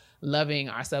about loving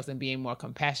ourselves and being more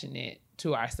compassionate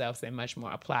to ourselves in much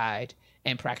more applied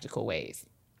and practical ways?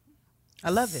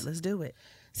 I love it. Let's do it.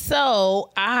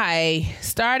 So I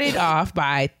started off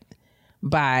by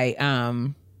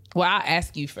I'll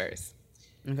ask you first.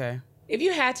 Okay. If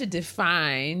you had to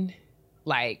define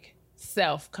like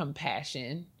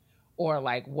self-compassion or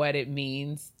like what it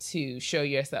means to show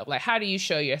yourself, like how do you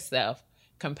show yourself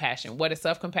compassion? What does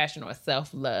self-compassion or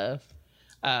self-love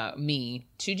mean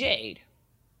to Jade?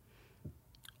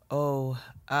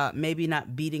 Maybe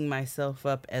not beating myself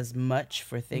up as much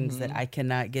for things that I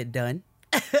cannot get done.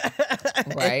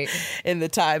 Right. in the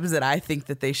times that I think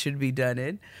that they should be done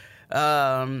in.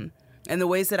 And the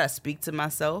ways that I speak to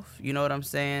myself, you know what I'm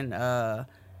saying?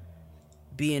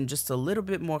 Being just a little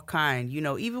bit more kind, you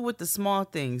know, even with the small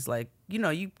things, like, you know,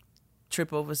 you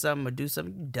trip over something or do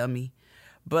something, you dummy.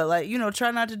 But, like, you know,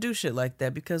 try not to do shit like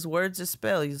that, because words are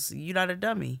spells. You're not a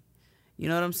dummy. You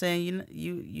know what I'm saying?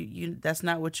 You that's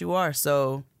not what you are.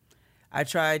 So I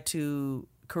try to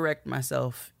correct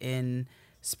myself and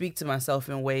speak to myself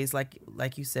in ways like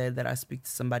you said, that I speak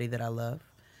to somebody that I love.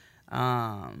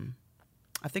 I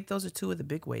think those are two of the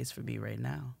big ways for me right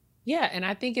now. Yeah, and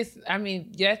I think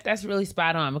that's really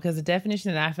spot on, because the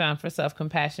definition that I found for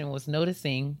self-compassion was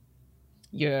noticing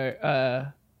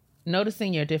your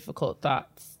difficult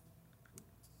thoughts,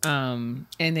 and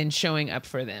then showing up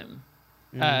for them.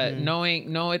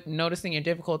 Noticing your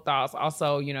difficult thoughts,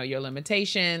 also, you know, your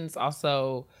limitations,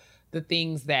 also the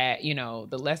things that, you know,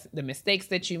 the mistakes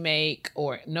that you make,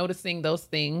 or noticing those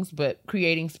things, but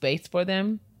creating space for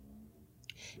them,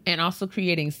 and also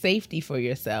creating safety for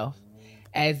yourself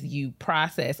as you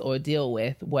process or deal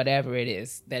with whatever it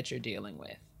is that you're dealing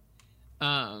with.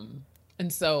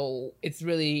 And so it's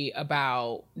really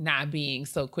about not being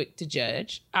so quick to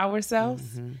judge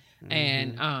ourselves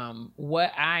and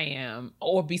what I am,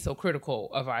 or be so critical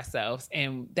of ourselves.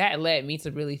 And that led me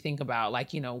to really think about,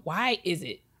 like, you know, why is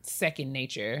it second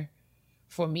nature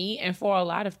for me and for a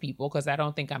lot of people? Because I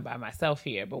don't think I'm by myself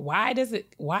here. But why does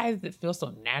it feel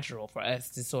so natural for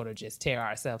us to sort of just tear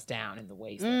ourselves down in the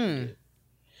ways that we do?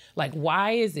 Like,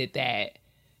 why is it that,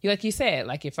 like you said,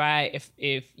 like if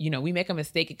you know, we make a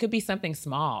mistake, it could be something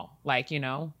small, like, you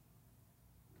know,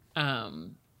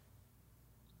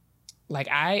 like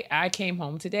I came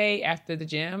home today after the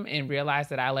gym and realized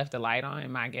that I left the light on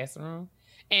in my guest room,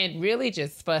 and really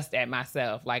just fussed at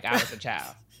myself like I was a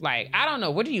child. Like, I don't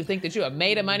know, what do you think, that you are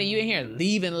made of money? You in here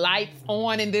leaving lights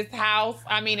on in this house?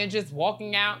 I mean, and just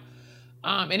walking out.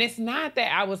 And it's not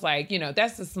that I was like, you know,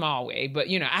 that's a small way, but,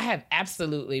 you know, I have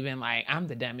absolutely been like, I'm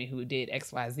the dummy who did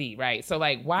XYZ, right? So,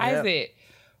 like, why does it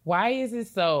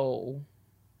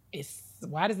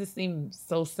seem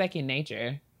so second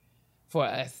nature for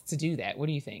us to do that? What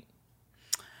do you think?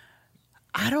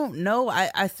 I don't know.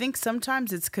 I think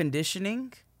sometimes it's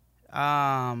conditioning.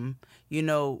 You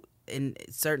know, and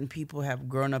certain people have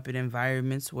grown up in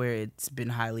environments where it's been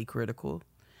highly critical,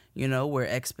 you know, where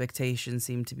expectations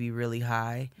seem to be really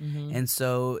high. And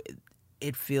so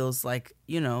it feels like,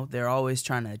 you know, they're always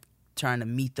trying to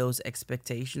meet those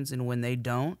expectations. And when they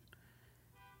don't,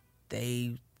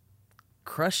 they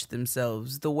crush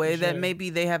themselves the way that maybe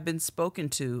they have been spoken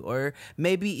to, or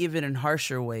maybe even in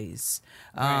harsher ways.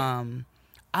 Right.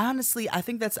 Honestly, I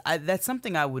think that's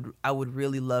something I would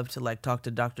really love to, like, talk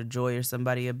to Dr. Joy or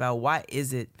somebody about. Why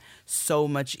is it so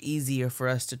much easier for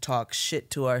us to talk shit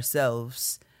to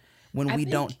ourselves when we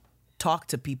don't talk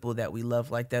to people that we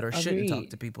love like that, or shouldn't talk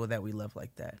to people that we love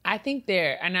like that? I think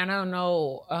and I don't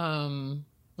know,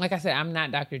 like I said, I'm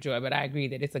not Dr. Joy, but I agree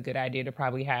that it's a good idea to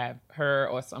probably have her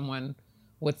or someone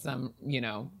with some, you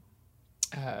know,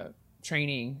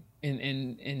 training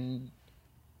in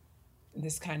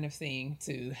this kind of thing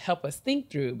to help us think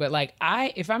through. But, like,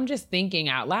 if I'm just thinking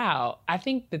out loud, I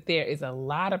think that there is a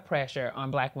lot of pressure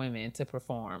on Black women to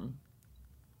perform.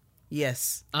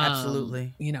 Yes,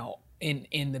 absolutely. You know,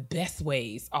 in the best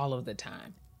ways all of the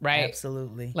time, right?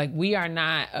 Absolutely. Like, we are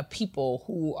not a people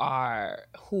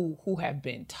who have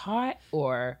been taught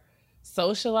or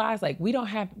socialized. Like, we don't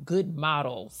have good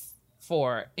models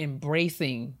for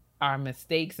embracing our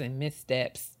mistakes and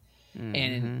missteps.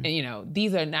 And, you know,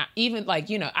 these are not even, like,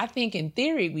 you know, I think in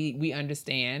theory we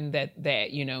understand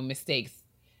that, you know, mistakes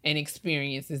and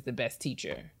experience is the best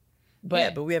teacher.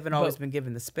 But we haven't always been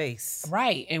given the space.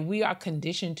 Right. And we are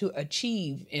conditioned to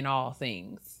achieve in all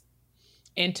things.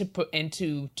 And to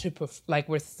like,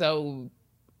 we're so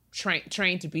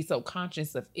trained to be so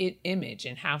conscious of image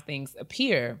and how things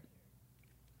appear.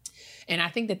 And I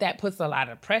think that puts a lot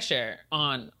of pressure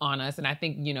on us. And I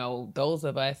think, you know, those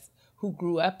of us who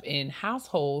grew up in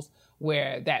households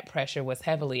where that pressure was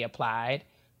heavily applied,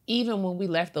 even when we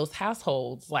left those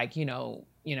households, like, you know,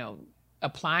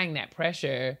 applying that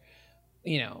pressure,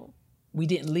 you know, we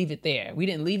didn't leave it there. We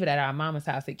didn't leave it at our mama's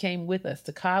house. It came with us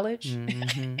to college.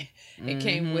 It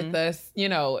came with us, you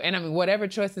know, and I mean, whatever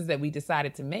choices that we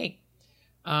decided to make,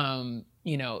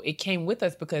 you know, it came with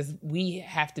us because we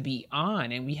have to be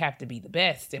on, and we have to be the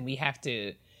best, and we have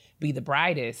to be the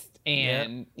brightest.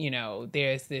 And, you know,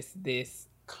 there's this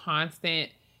constant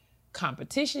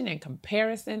competition and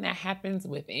comparison that happens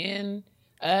within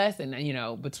us, and, you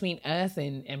know, between us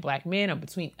and Black men, or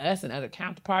between us and other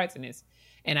counterparts. And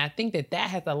And I think that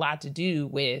has a lot to do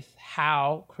with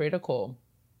how critical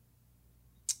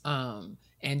and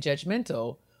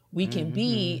judgmental we can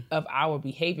be of our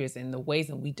behaviors and the ways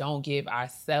that we don't give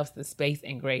ourselves the space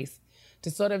and grace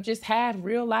to sort of just have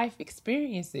real life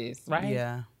experiences, right?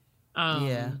 Yeah.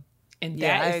 And Yeah,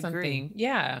 that I is agree.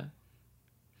 something,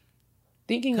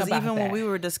 thinking about Because even that. when we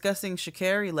were discussing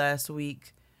Sha'Carri last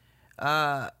week,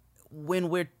 when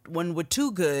we're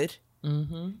too good,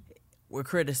 we're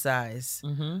criticized.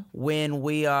 When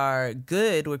we are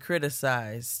good, we're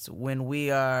criticized. When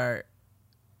we are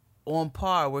on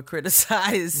par, we're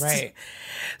criticized. Right.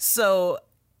 So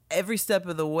every step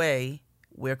of the way,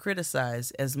 we're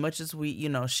criticized. As much as we,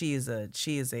 she is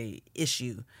a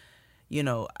issue.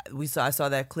 I saw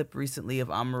that clip recently of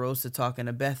Omarosa talking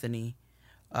to Bethany,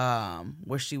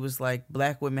 where she was like,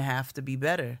 Black women have to be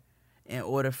better in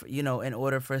order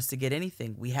for us to get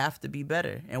anything. We have to be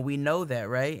better, and we know that,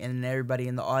 right? And everybody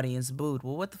in the audience booed.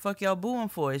 Well, what the fuck y'all booing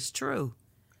for? It's true.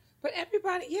 But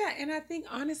everybody, and I think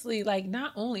honestly, like,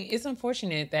 not only, it's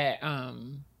unfortunate that,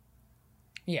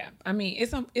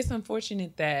 it's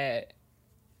unfortunate that,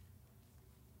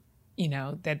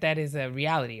 that is a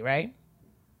reality, right?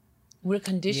 We're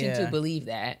conditioned to believe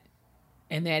that,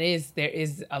 and there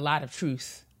is a lot of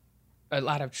truth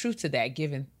to that,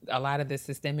 given a lot of the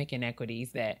systemic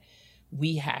inequities that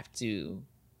we have to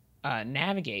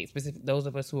navigate, specifically those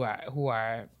of us who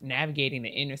are navigating the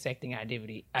intersecting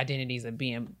identities of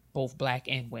being both Black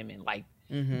and women, like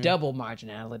double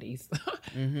marginalities.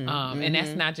 And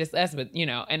that's not just us, but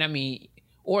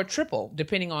or triple,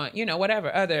 depending on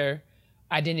whatever other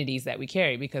identities that we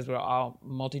carry, because we're all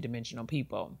multidimensional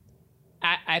people.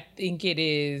 I think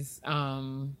it's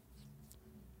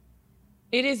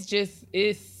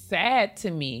sad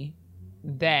to me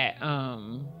that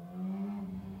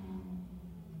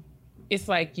it's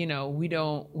like, we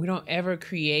don't ever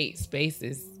create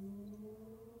spaces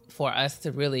for us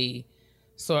to really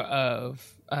sort of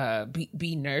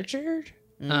be nurtured.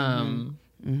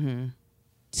 Because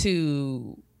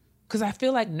I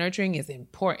feel like nurturing is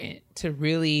important to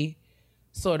really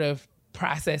sort of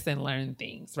process and learn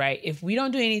things, right? If we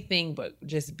don't do anything but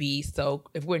just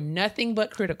if we're nothing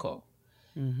but critical,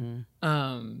 then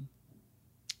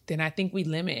I think we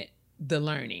limit the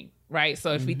learning, right?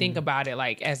 So if we think about it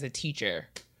like as a teacher,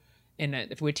 and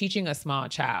if we're teaching a small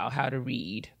child how to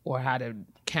read or how to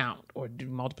count or do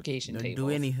multiplication tables, do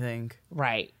anything,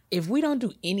 right? If we don't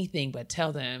do anything but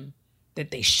tell them that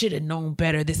they should have known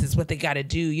better, this is what they got to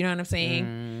do. You know what I'm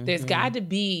saying? There's got to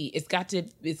be, it's got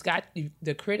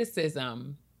the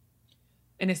criticism.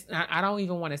 And I don't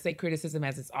even want to say criticism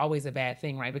as it's always a bad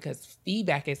thing, right? Because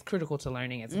feedback is critical to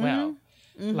learning as well.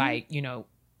 Like,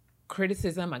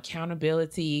 criticism,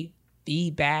 accountability,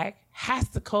 feedback has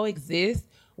to coexist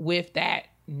with that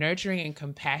nurturing and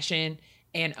compassion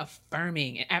and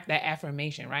affirming and that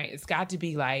affirmation, right? It's got to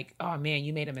be like, oh man,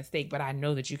 you made a mistake, but I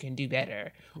know that you can do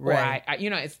better. Right. Or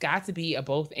it's got to be a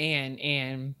both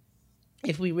and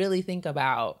if we really think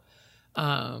about,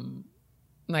 I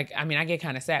get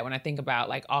kind of sad when I think about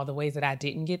like all the ways that I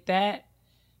didn't get that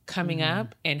coming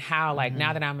up, and how like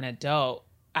now that I'm an adult,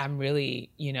 I'm really,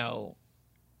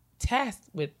 tasked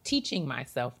with teaching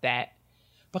myself that,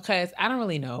 because I don't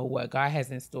really know what God has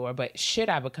in store, but should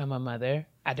I become a mother,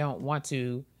 I don't want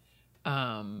to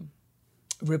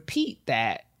repeat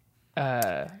that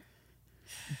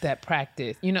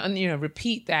practice,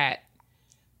 repeat that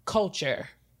culture.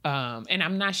 And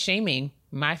I'm not shaming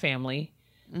my family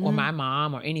or my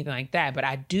mom or anything like that, but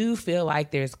I do feel like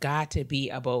there's got to be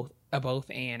a both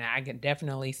and. I can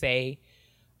definitely say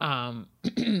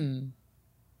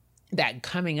that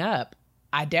coming up,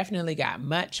 I definitely got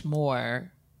much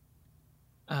more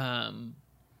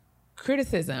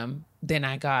criticism than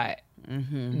I got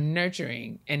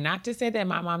nurturing. And not to say that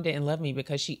my mom didn't love me,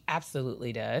 because she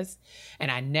absolutely does. And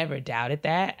I never doubted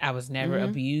that. I was never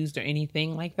abused or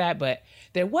anything like that. But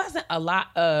there wasn't a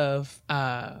lot of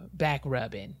back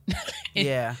rubbing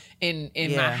in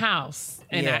my house.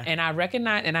 And I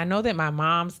recognize, and I know that my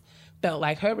mom's felt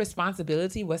like her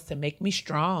responsibility was to make me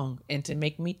strong and to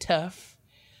make me tough.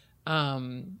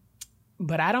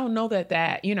 But I don't know that,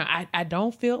 I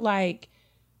don't feel like,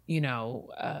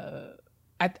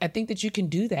 I think that you can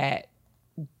do that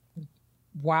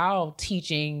while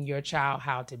teaching your child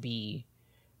how to be,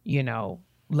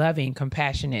 loving,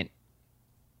 compassionate,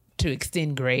 to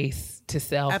extend grace to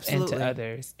self Absolutely. and to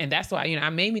others. And that's why, it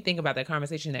made me think about that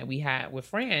conversation that we had with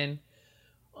Fran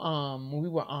when we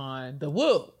were on The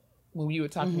Woo, when you were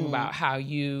talking about how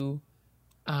you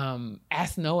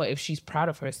asked Noah if she's proud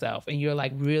of herself, and you're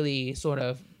like really sort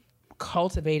of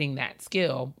cultivating that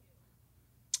skill.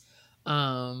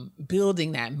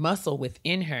 building that muscle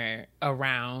within her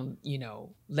around,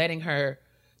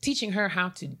 teaching her how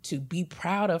to be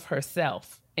proud of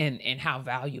herself and how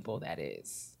valuable that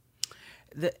is.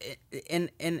 And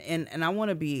I want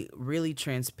to be really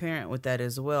transparent with that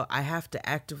as well. I have to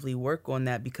actively work on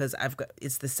that because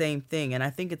it's the same thing. And I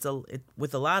think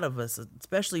with a lot of us,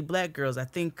 especially Black girls, I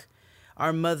think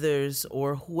our mothers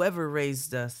or whoever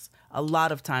raised us a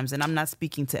lot of times, and I'm not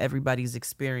speaking to everybody's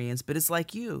experience, but it's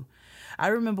like you. I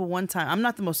remember one time, I'm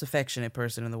not the most affectionate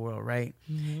person in the world, right?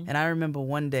 Mm-hmm. And I remember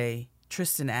one day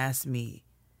Tristan asked me,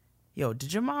 yo,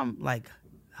 did your mom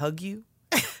hug you?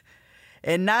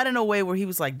 And not in a way where he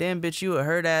was like, damn, bitch, you a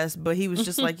hurt ass. But he was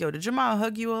just like, yo, did your mom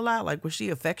hug you a lot? Was she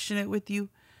affectionate with you?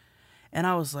 And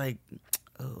I was like,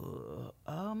 well,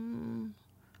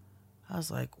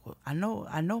 I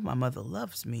know my mother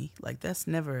loves me. That's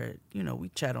never, we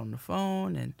chat on the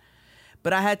phone.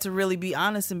 But I had to really be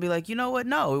honest and be like, you know what?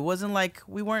 No, it wasn't like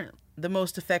we weren't the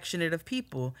most affectionate of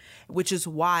people, which is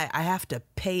why I have to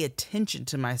pay attention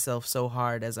to myself so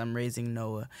hard as I'm raising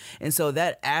Noah. And so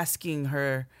that asking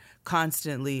her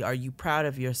constantly, are you proud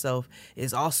of yourself,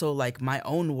 is also my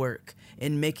own work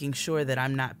in making sure that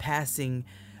I'm not passing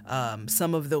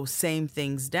some of those same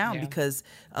things down, because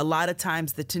a lot of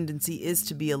times the tendency is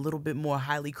to be a little bit more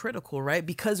highly critical, right?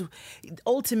 Because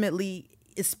ultimately,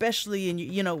 especially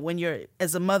when you're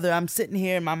as a mother, I'm sitting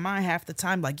here in my mind half the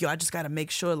time I just got to make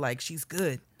sure she's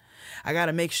good. I got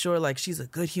to make sure she's a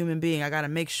good human being. I got to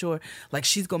make sure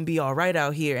she's going to be all right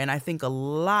out here. And I think a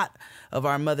lot of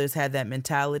our mothers had that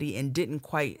mentality and didn't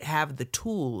quite have the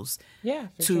tools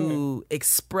to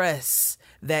express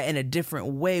that in a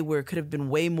different way where it could have been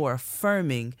way more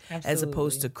affirming as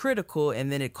opposed to critical.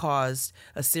 And then it caused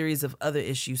a series of other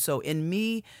issues. So in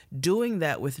me doing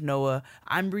that with Noah,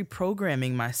 I'm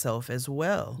reprogramming myself as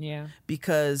well. Yeah.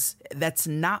 Because that's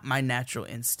not my natural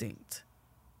instinct.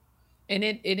 And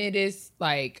it is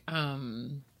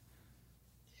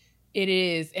it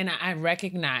is, and I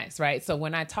recognize, right? So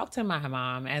when I talk to my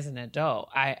mom as an adult,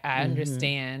 I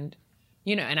understand,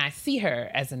 and I see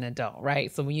her as an adult, right?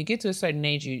 So when you get to a certain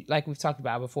age, you, like we've talked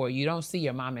about before, you don't see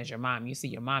your mom as your mom. You see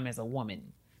your mom as a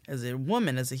woman. As a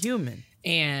woman, as a human.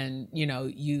 And,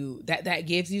 that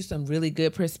gives you some really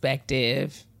good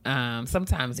perspective.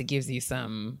 Sometimes it gives you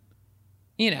some,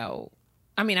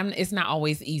 it's not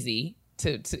always easy.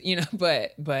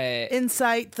 But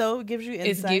insight, though, it gives you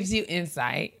insight. It gives you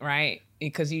insight, right?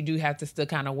 Because you do have to still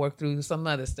kind of work through some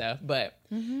other stuff. But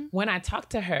when I talk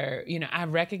to her, I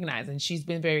recognize, and she's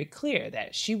been very clear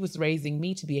that she was raising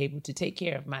me to be able to take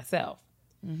care of myself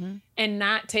and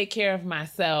not take care of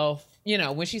myself.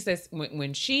 When she says,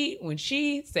 when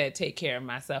she said take care of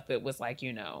myself, it was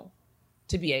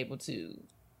to be able to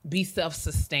be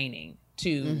self-sustaining,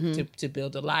 to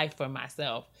build a life for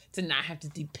myself, to not have to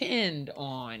depend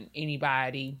on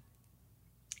anybody.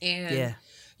 And,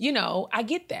 I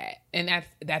get that. And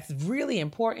that's really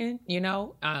important,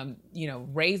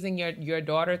 raising your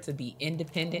daughter to be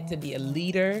independent, to be a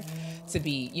leader, to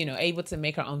be, able to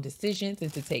make her own decisions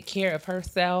and to take care of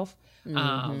herself.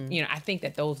 I think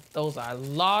that those are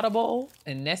laudable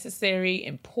and necessary,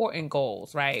 important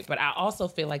goals, right? But I also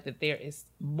feel like that there is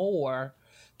more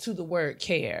to the word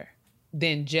care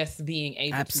than just being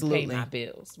able to pay my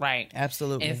bills, right?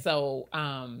 Absolutely. And so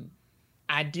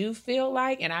I do feel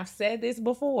like, and I've said this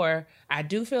before, I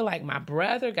do feel like my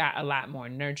brother got a lot more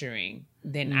nurturing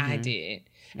than I did.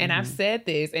 And I've said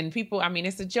this, and people,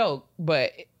 it's a joke,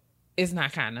 but it's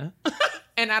not kinda.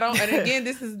 And again,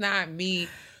 this is not me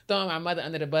throwing my mother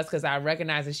under the bus, because I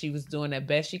recognize that she was doing the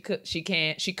best she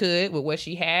could with what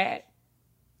she had.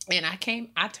 And I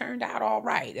turned out all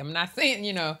right. I'm not saying,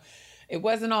 it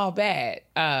wasn't all bad.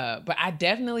 But I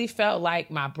definitely felt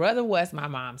like my brother was my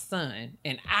mom's son,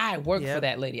 and I worked for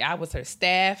that lady. I was her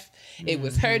staff. It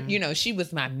was her, she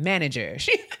was my manager.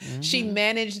 She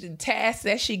managed the tasks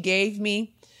that she gave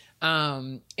me.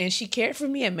 And she cared for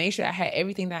me and made sure I had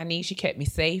everything that I need. She kept me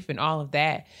safe and all of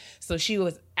that. So she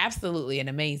was absolutely an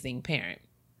amazing parent.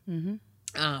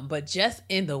 But just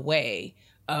in the way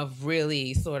of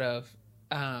really sort of,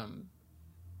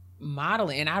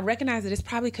 modeling, and I recognize that it's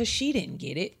probably because she didn't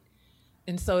get it,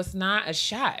 and so it's not a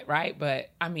shot, right?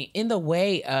 But in the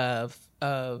way of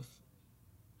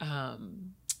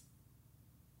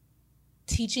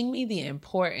teaching me the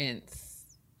importance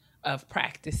of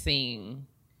practicing,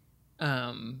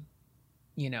 how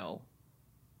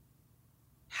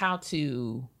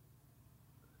to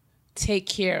take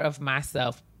care of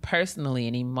myself personally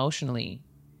and emotionally,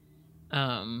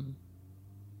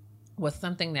 was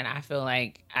something that I feel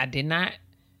like I did not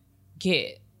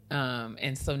get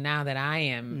And so now that I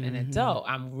am an adult,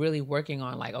 I'm really working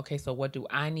on like, okay, so what do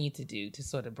I need to do to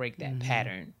sort of break that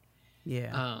pattern?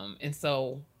 Yeah. And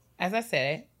so, as I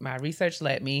said, my research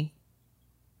led me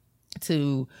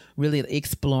to really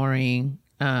exploring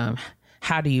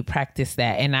how do you practice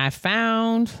that. And I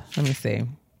found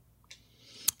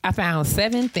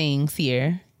 7 things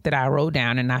here that I wrote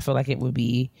down, and I feel like it would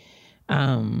be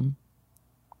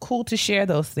cool to share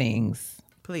those things.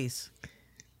 Please.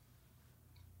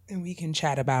 And we can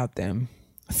chat about them.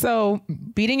 So,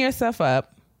 beating yourself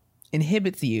up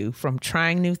inhibits you from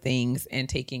trying new things and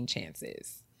taking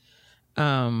chances.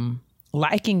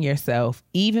 Liking yourself,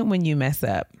 even when you mess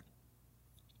up,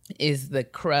 is the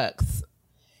crux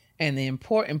and the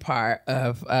important part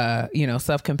of,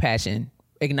 self-compassion.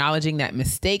 Acknowledging that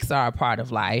mistakes are a part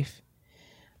of life.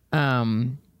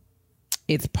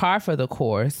 It's par for the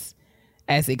course,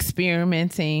 as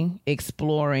experimenting,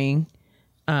 exploring,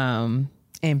 and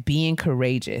being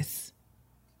courageous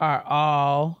are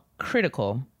all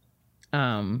critical,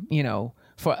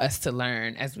 for us to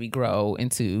learn as we grow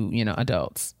into,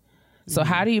 adults. So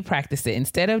how do you practice it?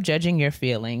 Instead of judging your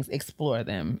feelings, explore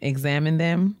them, examine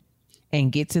them,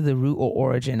 and get to the root or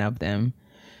origin of them,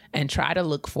 and try to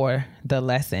look for the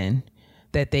lesson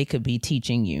that they could be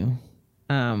teaching you.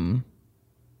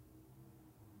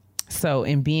 So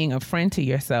in being a friend to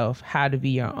yourself, how to be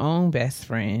your own best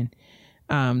friend,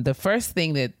 the first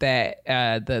thing that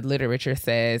the literature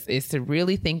says is to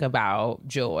really think about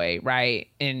joy, right?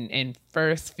 And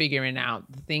first figuring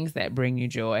out the things that bring you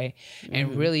joy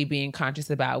and really being conscious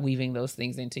about weaving those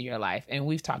things into your life. And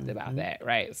we've talked about that,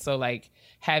 right? So like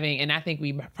and I think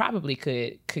we probably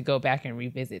could go back and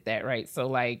revisit that, right? So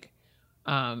like,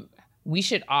 we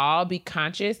should all be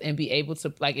conscious and be able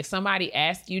to, like, if somebody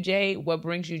asks you, Jay, what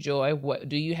brings you joy? What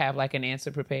do you have like an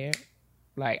answer prepared?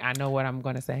 Like, I know what I'm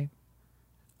going to say.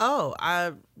 Oh,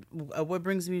 what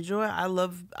brings me joy? I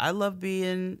love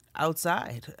being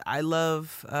outside. I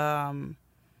love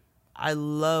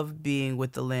being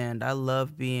with the land. I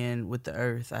love being with the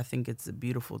earth. I think it's a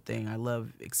beautiful thing. I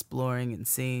love exploring and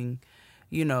seeing,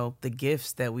 the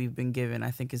gifts that we've been given.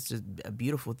 I think it's just a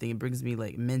beautiful thing. It brings me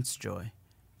like immense joy.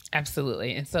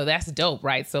 Absolutely. And so that's dope,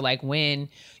 right? So like when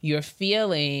you're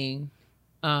feeling,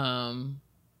 when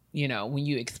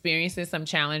you experience some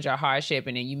challenge or hardship,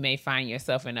 and then you may find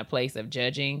yourself in a place of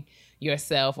judging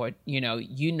yourself, or,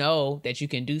 that you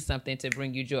can do something to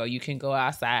bring you joy. You can go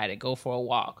outside and go for a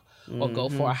walk or go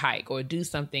for a hike or do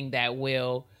something that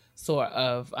will sort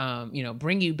of,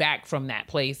 bring you back from that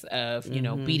place of,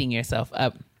 beating yourself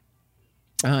up.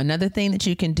 Another thing that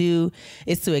you can do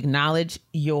is to acknowledge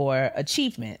your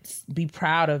achievements. Be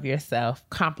proud of yourself.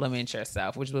 Compliment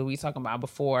yourself, which is what we were talking about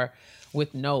before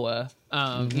with Noah.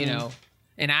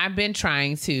 And I've been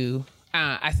trying to.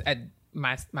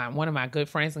 One of my good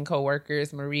friends and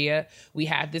coworkers, Maria, we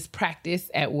have this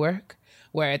practice at work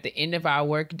where at the end of our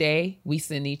work day, we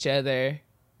send each other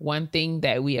one thing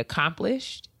that we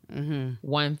accomplished,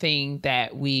 one thing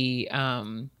that we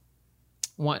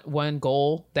one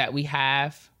goal that we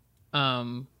have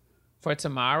for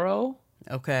tomorrow.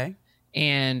 Okay.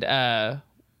 And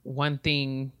one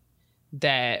thing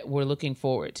that we're looking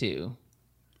forward to.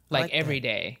 Like every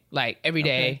day. Like every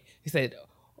day. He said,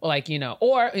 like,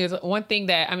 or is one thing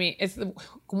that, it's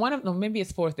one of them, maybe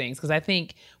it's 4 things. Cause I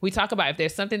think we talk about if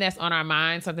there's something that's on our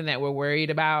mind, something that we're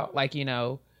worried about, like,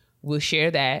 we'll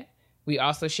share that. We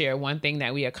also share one thing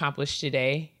that we accomplished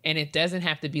today. And it doesn't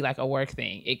have to be like a work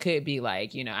thing. It could be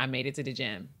like, I made it to the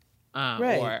gym,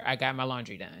 or I got my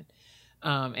laundry done.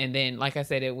 And then, like I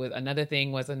said, another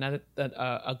thing was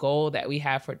a goal that we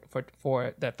have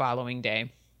for the following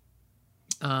day.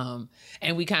 And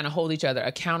we kind of hold each other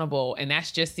accountable, and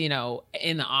that's just, in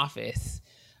the office.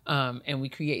 And we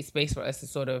create space for us to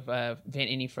sort of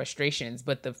vent any frustrations.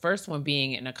 But the first one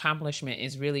being an accomplishment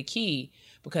is really key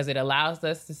because it allows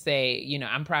us to say,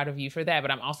 I'm proud of you for that, but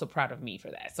I'm also proud of me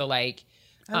for that. So like,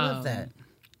 I love that.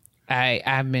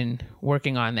 I've been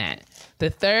working on that. The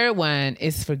third one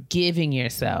is forgiving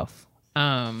yourself.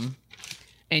 And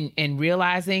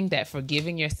realizing that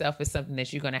forgiving yourself is something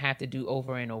that you're going to have to do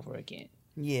over and over again.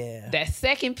 Yeah. That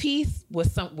second piece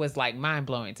was like mind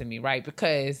blowing to me, right?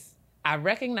 Because I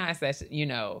recognize that,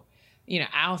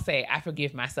 I'll say I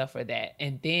forgive myself for that.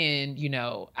 And then,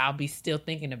 I'll be still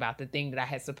thinking about the thing that I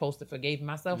had supposed to forgive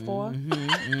myself for.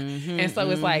 And so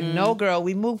it's like, no, girl,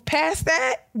 we moved past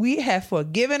that. We have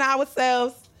forgiven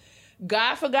ourselves.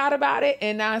 God forgot about it.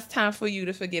 And now it's time for you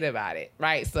to forget about it.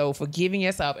 Right. So forgiving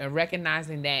yourself and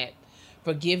recognizing that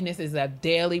forgiveness is a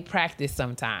daily practice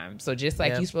sometimes. So just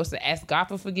like you're supposed to ask God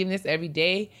for forgiveness every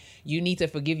day, you need to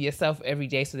forgive yourself every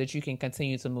day so that you can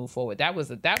continue to move forward. That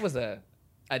was a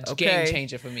a game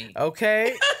changer for me.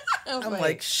 Okay. I'm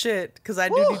like, shit, because I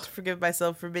do need to forgive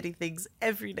myself for many things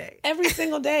every day. Every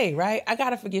single day, right? I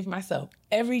got to forgive myself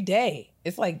every day.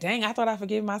 It's like, dang, I thought I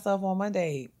forgave myself on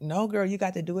Monday. No, girl, you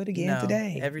got to do it again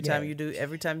today. Every time you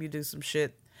do some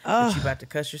shit that you about to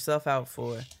cuss yourself out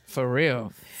for. For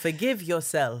real. Forgive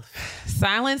yourself.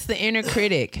 Silence the inner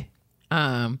critic.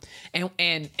 And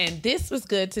this was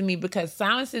good to me because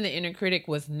silencing the inner critic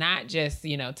was not just,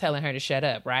 telling her to shut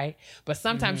up, right? But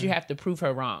sometimes you have to prove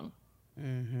her wrong.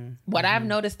 What I've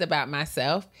noticed about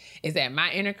myself is that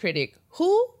my inner critic,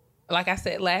 who, like I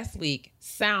said last week,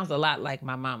 sounds a lot like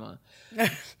my mama.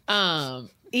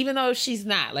 Even though she's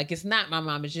not, like, it's not my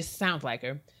mom, it just sounds like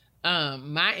her.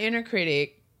 My inner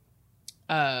critic,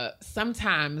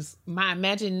 sometimes my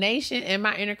imagination and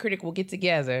my inner critic will get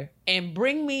together and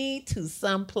bring me to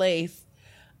some place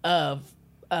of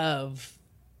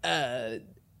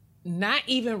not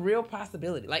even real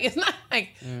possibility. Like, it's not like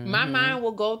my mind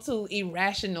will go to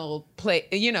irrational play,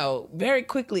 very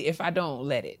quickly if I don't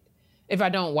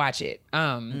watch it.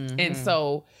 And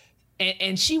so,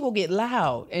 and she will get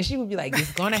loud and she will be like,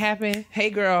 it's going to happen. Hey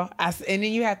girl. And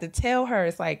then you have to tell her,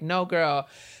 it's like, no girl.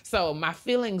 So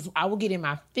I will get in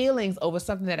my feelings over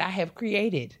something that I have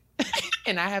created.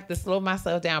 And I have to slow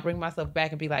myself down, bring myself back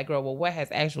and be like, girl, well, what has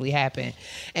actually happened?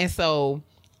 And so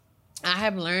I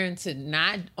have learned to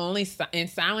not only in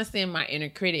silencing my inner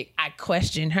critic, I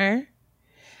question her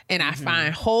and I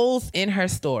find holes in her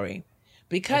story.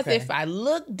 Because if I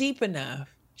look deep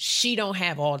enough, she don't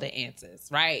have all the answers,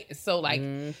 right? So like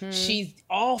she's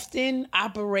often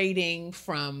operating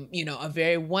from, a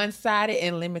very one-sided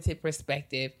and limited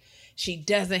perspective. She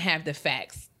doesn't have the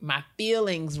facts. My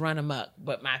feelings run amok,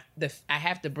 but I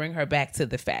have to bring her back to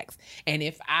the facts. And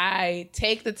if I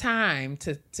take the time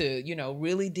to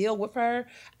really deal with her,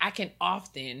 I can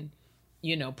often,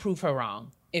 prove her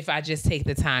wrong if I just take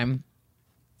the time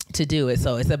to do it.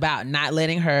 So it's about not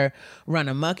letting her run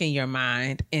amok in your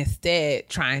mind, instead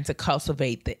trying to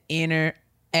cultivate the inner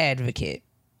advocate.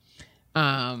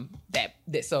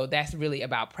 So that's really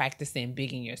about practicing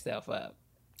bigging yourself up.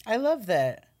 I love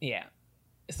that. Yeah.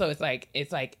 So it's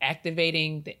like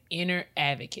activating the inner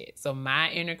advocate. So my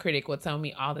inner critic will tell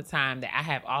me all the time that I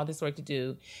have all this work to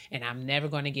do and I'm never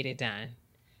going to get it done.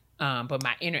 But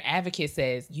my inner advocate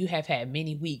says you have had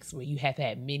many weeks where you have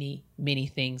had many, many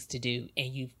things to do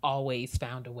and you've always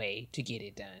found a way to get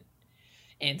it done.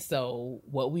 And so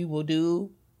what we will do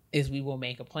is we will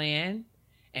make a plan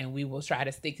and we will try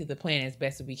to stick to the plan as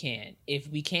best as we can. If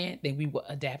we can't, then we will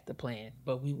adapt the plan,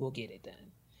 but we will get it done.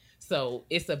 So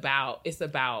it's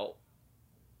about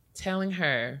telling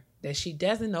her that she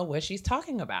doesn't know what she's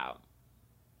talking about.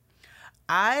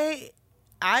 I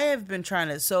have been trying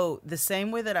to, so the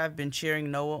same way that I've been cheering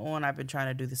Noah on, I've been trying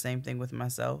to do the same thing with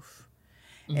myself.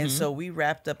 And so we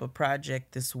wrapped up a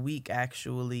project this week,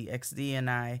 actually, XD and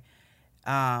I,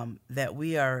 that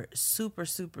we are super,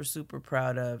 super, super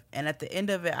proud of. And at the end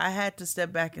of it, I had to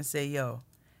step back and say, yo,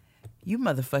 you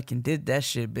motherfucking did that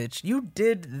shit, bitch. You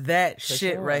did that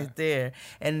shit right there.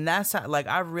 And that's how, like,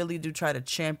 I really do try to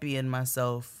champion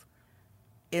myself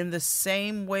in the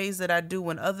same ways that I do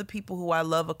when other people who I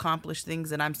love accomplish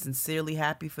things and I'm sincerely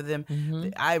happy for them.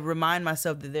 I remind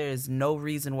myself that there is no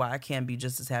reason why I can't be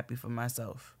just as happy for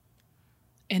myself.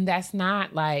 And that's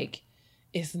not like,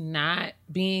 it's not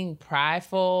being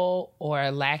prideful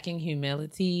or lacking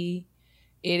humility.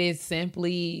 It is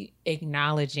simply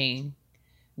acknowledging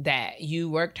that you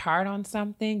worked hard on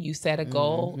something, you set a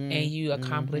goal and you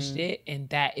accomplished it, and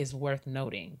that is worth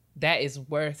noting. That is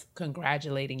worth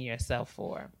congratulating yourself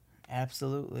for.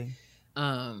 Absolutely.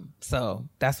 So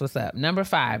that's what's up. Number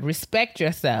 5, respect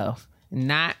yourself.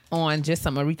 Not on just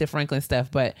some Aretha Franklin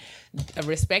stuff, but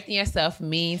respecting yourself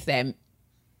means that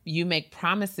you make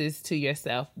promises to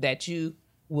yourself that you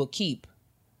will keep.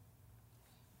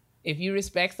 If you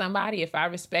respect somebody, if I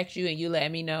respect you and you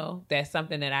let me know that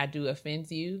something that I do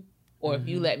offends you, or if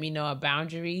you let me know a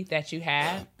boundary that you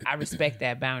have, I respect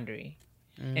that boundary.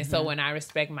 And so when I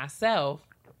respect myself,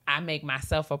 I make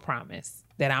myself a promise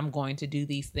that I'm going to do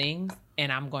these things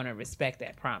and I'm going to respect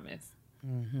that promise.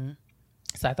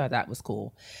 So I thought that was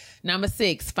cool. Number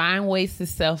 6, find ways to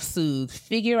self-soothe.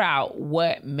 Figure out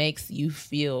what makes you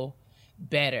feel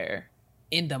better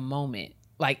in the moment.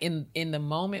 Like in the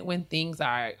moment when things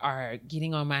are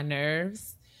getting on my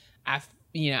nerves, I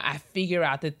figure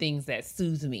out the things that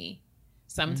soothe me.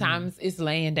 Sometimes it's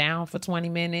laying down for 20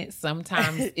 minutes.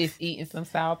 Sometimes it's eating some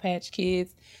Sour Patch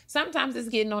Kids. Sometimes it's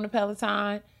getting on the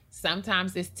Peloton.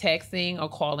 Sometimes it's texting or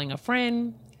calling a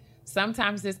friend.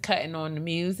 Sometimes it's cutting on the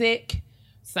music.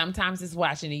 Sometimes it's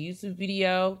watching a YouTube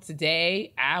video.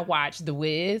 Today, I watched The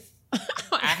Wiz.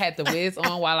 I had the whiz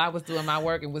on while I was doing my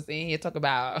work and was in here talking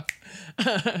about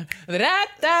da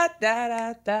da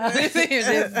da da da.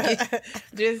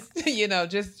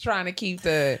 just trying to keep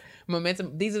the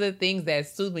momentum. These are the things that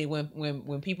soothe me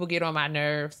when people get on my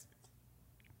nerves,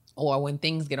 or when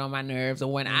things get on my nerves,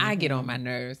 or when I get on my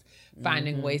nerves.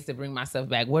 Finding ways to bring myself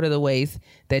back. What are the ways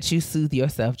that you soothe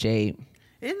yourself, Jade?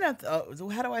 Isn't that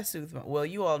how do I soothe well,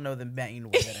 you all know the main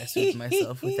way that I soothe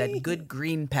myself with that good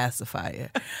green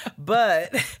pacifier.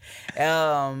 But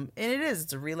and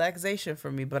it's a relaxation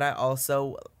for me. But I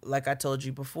also, like I told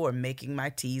you before, making my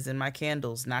teas and my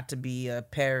candles, not to be a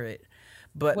parrot,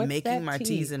 but What's making my tea?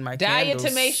 Teas and my candles.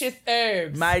 Diatomaceous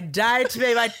herbs. My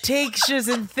tinctures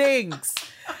and things.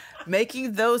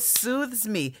 Making those soothes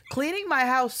me. Cleaning my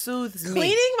house soothes me.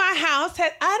 Cleaning my house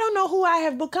I don't know who I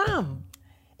have become.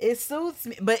 It soothes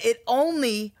me, but it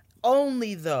only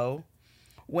though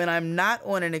when I'm not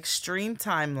on an extreme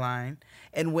timeline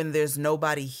and when there's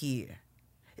nobody here.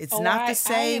 It's not the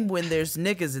same when there's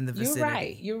niggas in the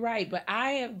vicinity. You're right. But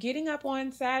I am getting up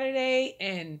on Saturday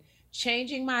and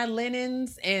changing my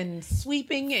linens and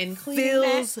sweeping and cleaning.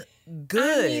 Feels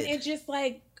good. I mean, it's just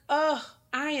like, I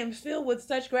am filled with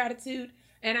such gratitude.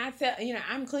 And I tell,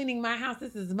 I'm cleaning my house.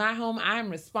 This is my home. I'm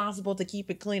responsible to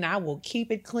keep it clean. I will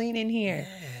keep it clean in here.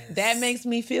 Yes. That makes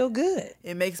me feel good.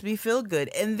 It makes me feel good.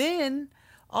 And then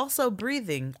also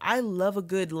breathing. I love a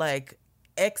good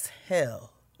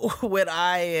exhale when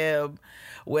I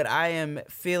am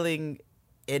feeling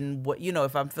in what,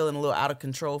 if I'm feeling a little out of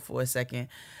control for a second,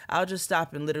 I'll just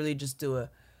stop and literally just do a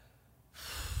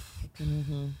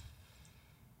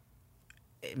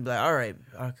and be like, all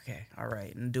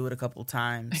right, and do it a couple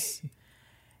times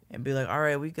and be like, all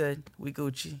right, we good, we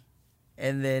Gucci.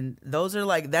 And then those are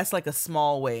that's like a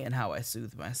small way in how I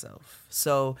soothe myself.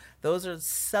 So those are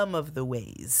some of the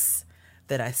ways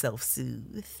that I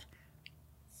self-soothe.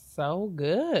 So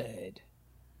good.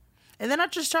 And then I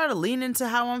just try to lean into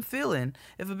how I'm feeling.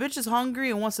 If a bitch is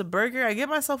hungry and wants a burger, I get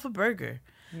myself a burger.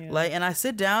 Yeah. And I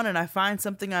sit down and I find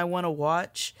something I want to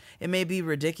watch. It may be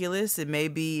ridiculous. It may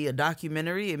be a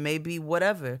documentary. It may be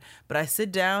whatever. But I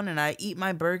sit down and I eat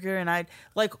my burger and I,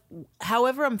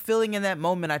 however I'm feeling in that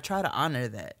moment, I try to honor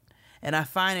that. And I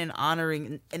find in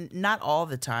honoring, and not all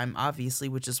the time, obviously,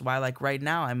 which is why, right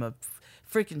now, I'm a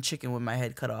freaking chicken with my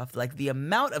head cut off. The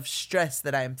amount of stress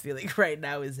that I am feeling right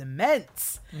now is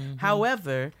immense. Mm-hmm.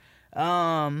 However,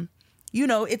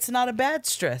 it's not a bad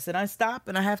stress. And I stop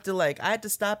and I have to I had to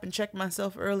stop and check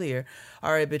myself earlier.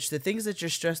 All right, bitch, the things that you're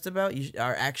stressed about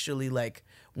are actually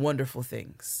wonderful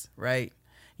things, right?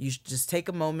 You should just take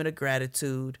a moment of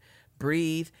gratitude,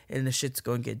 breathe, and the shit's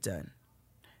going to get done.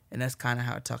 And that's kind of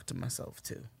how I talk to myself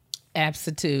too.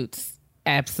 Absolutes.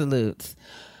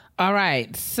 All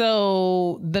right.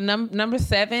 So the number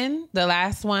 7, the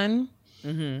last one,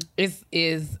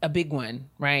 is a big one,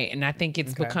 right? And I think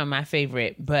it's become my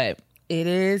favorite, but it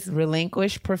is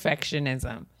relinquish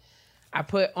perfectionism. I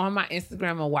put on my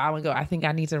Instagram a while ago, I think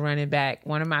I need to run it back.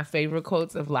 One of my favorite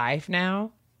quotes of life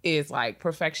now is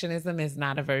perfectionism is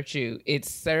not a virtue. It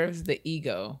serves the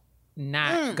ego,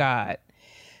 not God.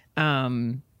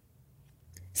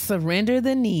 Surrender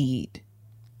the need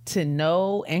to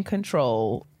know and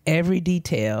control every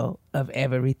detail of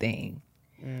everything.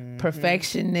 Mm-hmm.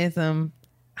 Perfectionism,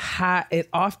 it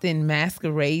often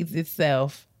masquerades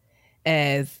itself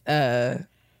as the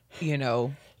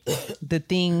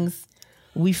things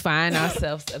we find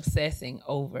ourselves obsessing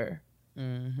over.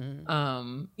 Mm-hmm.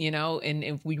 And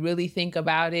if we really think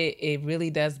about it, it really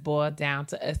does boil down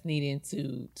to us needing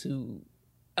to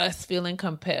us feeling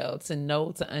compelled to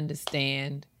know, to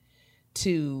understand,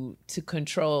 to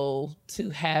control, to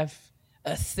have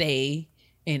a say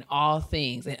in all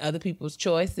things and other people's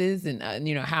choices and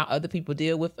how other people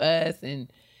deal with us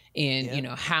and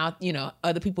how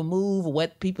other people move,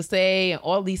 what people say, and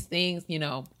all these things,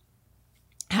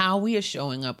 how we are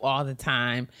showing up all the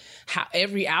time, how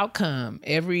every outcome,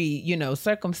 every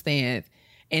circumstance.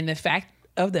 And the fact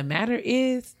of the matter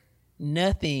is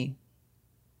nothing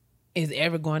is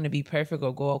ever going to be perfect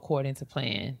or go according to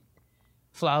plan.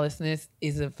 Flawlessness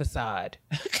is a facade.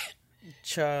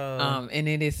 And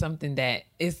it is something that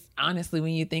is honestly,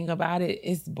 when you think about it,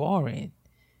 it's boring.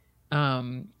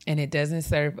 And it doesn't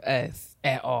serve us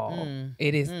at all.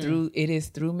 It is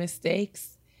through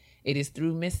mistakes. It is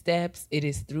through missteps. It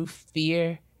is through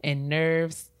fear and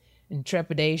nerves and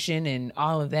trepidation and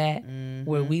all of that,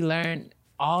 where we learn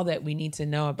all that we need to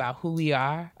know about who we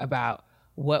are, about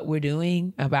what we're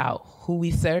doing, about who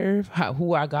we serve,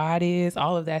 who our God is.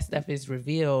 All of that stuff is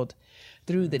revealed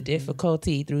through the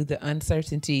difficulty, through the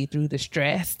uncertainty, through the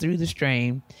stress, through the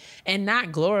strain, and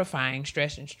not glorifying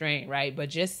stress and strain, right? But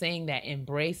just saying that,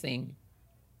 embracing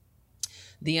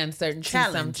the uncertainty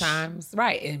Challenge. sometimes.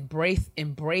 Right.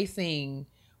 Embracing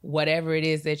whatever it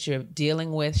is that you're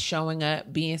dealing with, showing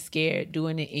up, being scared,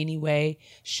 doing it anyway,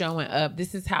 showing up.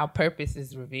 This is how purpose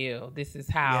is revealed. This is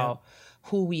how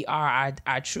who we are,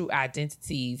 our true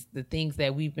identities, the things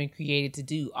that we've been created to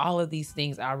do. All of these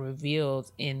things are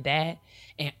revealed in that.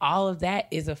 And all of that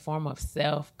is a form of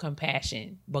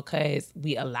self-compassion because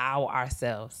we allow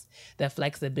ourselves the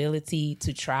flexibility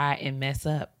to try and mess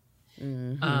up.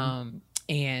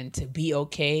 And to be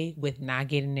okay with not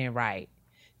getting it right,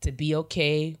 to be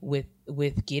okay with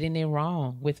getting it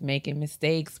wrong, with making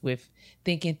mistakes, with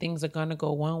thinking things are going to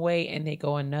go one way and they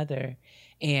go another.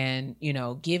 And, you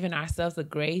know, giving ourselves a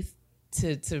grace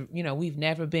to, you know, we've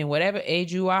never been, whatever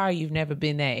age you are, you've never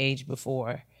been that age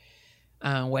before.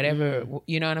 Whatever,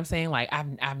 you know what I'm saying? Like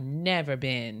I've never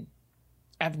been,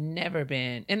 and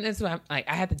that's why I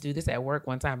had to do this at work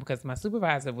one time because my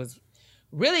supervisor was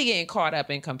really getting caught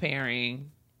up in comparing,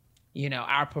 you know,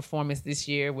 our performance this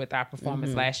year with our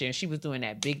performance last year. And she was doing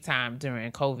that big time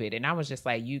during COVID. And I was just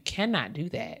like, you cannot do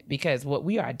that because what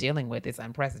we are dealing with is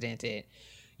unprecedented.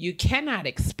 You cannot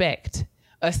expect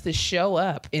us to show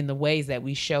up in the ways that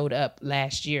we showed up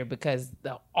last year because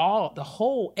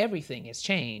everything has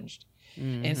changed.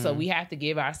 And so we have to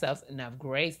give ourselves enough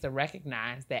grace to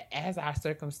recognize that as our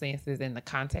circumstances and the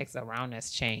context around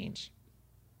us change,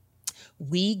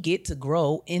 we get to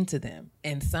grow into them.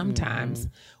 And sometimes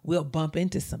we'll bump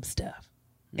into some stuff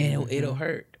and it'll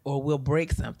hurt, or we'll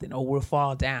break something, or we'll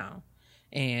fall down.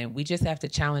 And we just have to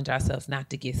challenge ourselves not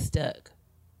to get stuck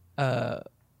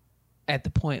at the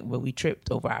point where we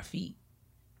tripped over our feet.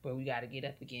 But we got to get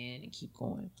up again and keep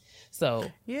going.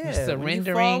 So surrendering. When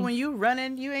you fall, when you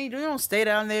running, you don't stay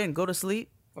down there and go to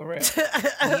sleep. For real.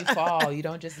 When you fall, you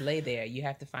don't just lay there. You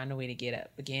have to find a way to get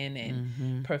up again.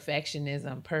 And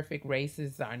perfectionism, perfect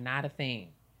races are not a thing.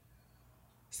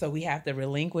 So we have to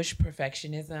relinquish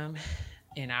perfectionism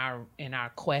in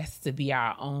our quest to be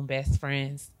our own best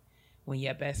friends. When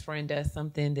your best friend does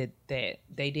something that they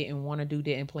didn't want to do,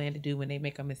 didn't plan to do, when they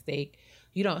make a mistake,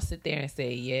 you don't sit there and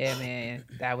say, yeah, man,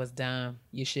 that was dumb.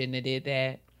 You shouldn't have did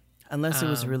that. Unless it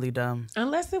was really dumb.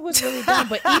 Unless it was really dumb.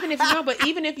 But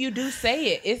even if you do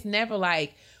say it, it's never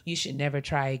like, you should never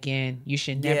try again. You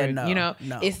should never,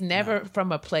 it's never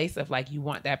from a place of like, you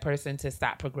want that person to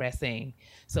stop progressing.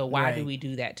 So why do we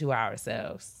do that to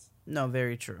ourselves? No,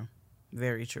 very true.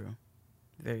 Very true.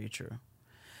 Very true.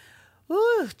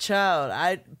 Ooh,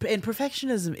 child. And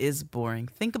perfectionism is boring.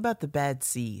 Think about the bad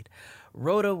seed.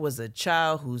 Rhoda was a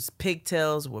child whose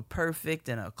pigtails were perfect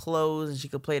and her clothes, and she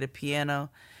could play the piano.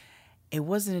 It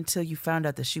wasn't until you found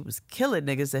out that she was killing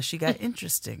niggas that she got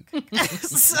interesting.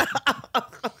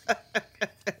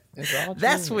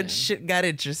 That's when shit got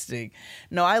interesting.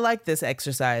 No, I like this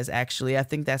exercise, actually. I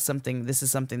think this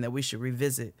is something that we should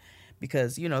revisit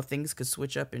because, you know, things could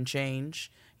switch up and change,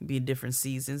 be in different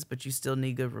seasons, but you still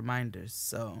need good reminders.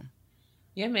 So,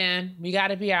 yeah, man, we got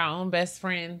to be our own best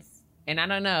friends. And I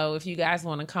don't know if you guys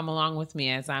want to come along with me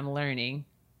as I'm learning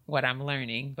what I'm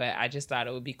learning, but I just thought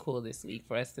it would be cool this week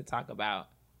for us to talk about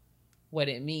what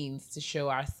it means to show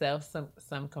ourselves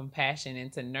some compassion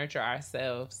and to nurture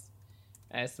ourselves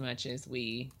as much as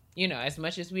we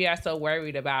are so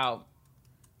worried about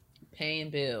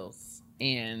paying bills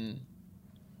and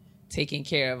taking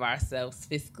care of ourselves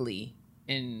fiscally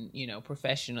and, you know,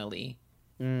 professionally.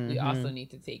 We also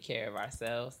need to take care of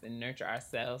ourselves and nurture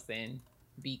ourselves and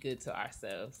be good to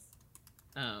ourselves.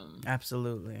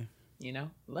 Absolutely. You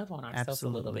know, love on ourselves a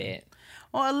little bit.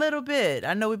 Well, a little bit.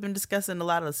 I know we've been discussing a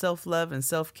lot of self-love and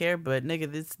self-care, but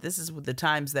nigga, this is the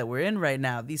times that we're in right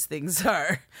now. These things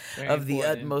are of the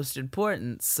utmost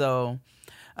importance. So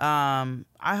I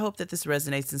hope that this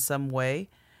resonates in some way.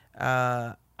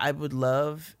 I would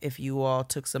love if you all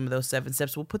took some of those 7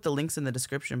 steps. We'll put the links in the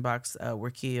description box where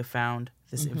Kia found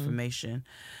this information.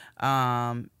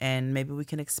 And maybe we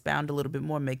can expound a little bit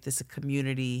more, make this a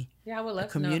community. Yeah, I would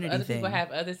love to know if other people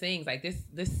have other things like this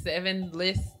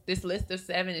list of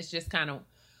 7 is just kind of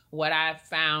what I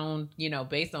found, you know,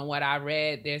 based on what I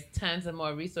read. There's tons of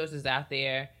more resources out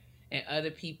there, and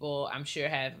other people I'm sure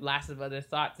have lots of other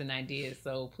thoughts and ideas.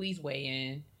 So please weigh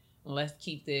in and let's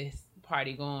keep this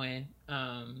party going.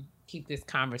 Keep this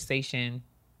conversation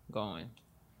going.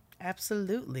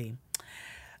 Absolutely.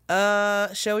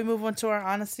 Shall we move on to our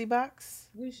honesty box?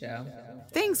 We shall.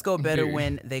 Things go better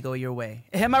when they go your way.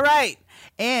 Am I right?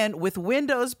 And with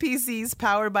Windows PCs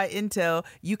powered by Intel,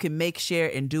 you can make,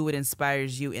 share, and do what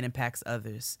inspires you and impacts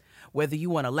others. Whether you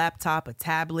want a laptop, a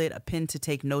tablet, a pen to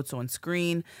take notes on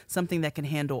screen, something that can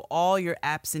handle all your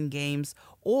apps and games,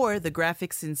 or the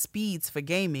graphics and speeds for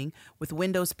gaming, with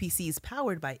Windows PCs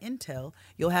powered by Intel,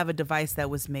 you'll have a device that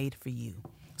was made for you.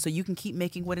 So you can keep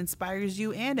making what inspires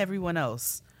you and everyone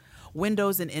else.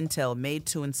 Windows and Intel, made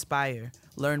to inspire.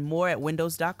 Learn more at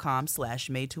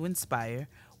windows.com/made to inspire.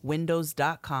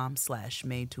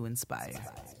 Windows.com/made to inspire.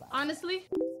 Honestly?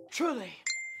 Truly.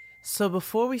 So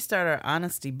before we start our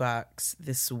honesty box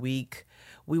this week,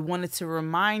 we wanted to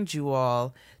remind you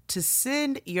all to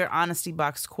send your honesty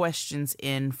box questions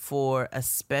in for a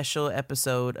special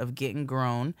episode of Getting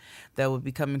Grown that will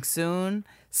be coming soon,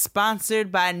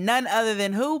 sponsored by none other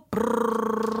than who?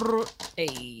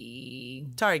 Hey.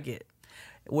 Target,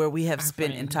 where we have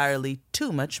spent friends. entirely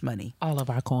too much money. All of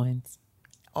our coins.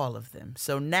 All of them.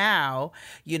 So now,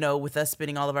 with us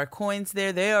spending all of our coins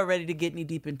there, they are ready to get knee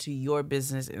deep into your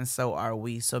business, and so are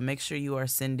we. So make sure you are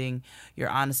sending your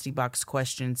honesty box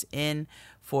questions in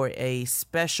for a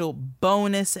special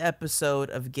bonus episode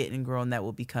of Getting Grown that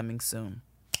will be coming soon.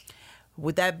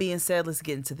 With that being said, let's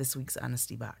get into this week's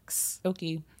honesty box.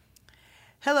 Okay.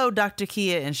 Hello, Dr.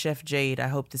 Kia and Chef Jade. I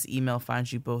hope this email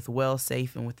finds you both well,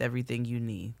 safe, and with everything you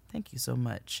need. Thank you so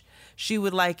much. She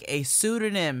would like a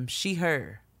pseudonym, she,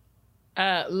 her.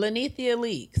 Lenethia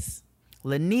Leaks.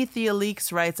 Lenethia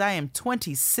Leaks writes, I am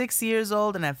 26 years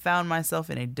old and have found myself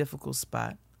in a difficult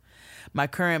spot. My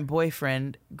current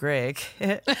boyfriend, Greg.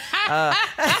 I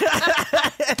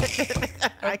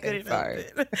couldn't sorry.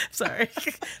 help it. Sorry.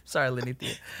 Sorry,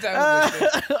 Lenethia. That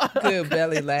was a good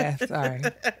belly laugh. Sorry.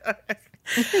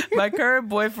 My current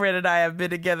boyfriend and I have been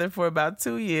together for about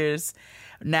 2 years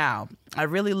now. I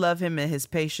really love him and his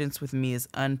patience with me is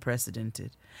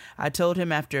unprecedented. I told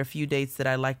him after a few dates that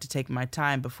I like to take my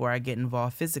time before I get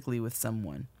involved physically with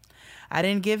someone. I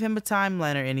didn't give him a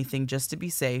timeline or anything just to be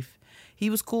safe. He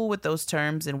was cool with those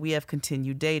terms and we have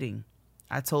continued dating.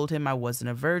 I told him I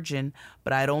wasn't a virgin,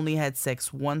 but I'd only had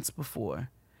sex once before.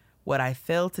 What I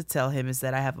failed to tell him is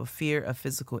that I have a fear of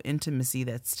physical intimacy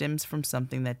that stems from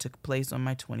something that took place on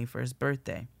my 21st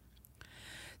birthday.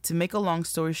 To make a long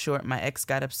story short, my ex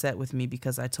got upset with me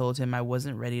because I told him I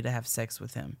wasn't ready to have sex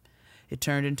with him. It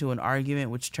turned into an argument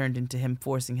which turned into him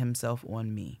forcing himself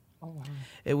on me. Oh, wow.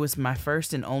 It was my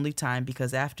first and only time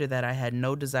because after that I had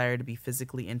no desire to be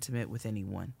physically intimate with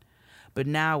anyone. But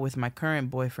now with my current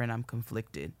boyfriend, I'm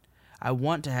conflicted. I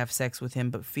want to have sex with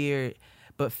him, but fear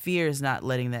is not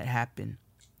letting that happen.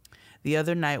 The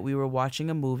other night we were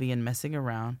watching a movie and messing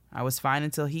around. I was fine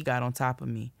until he got on top of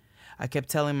me. I kept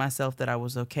telling myself that I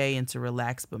was okay and to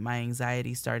relax, but my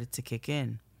anxiety started to kick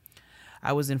in.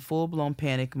 I was in full-blown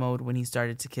panic mode when he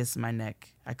started to kiss my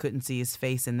neck. I couldn't see his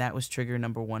face, and that was trigger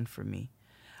number 1 for me.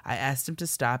 I asked him to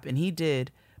stop, and he did,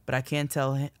 but I can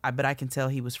tell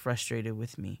he was frustrated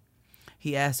with me.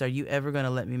 He asked, "Are you ever going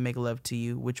to let me make love to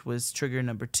you?" which was trigger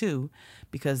number 2,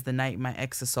 because the night my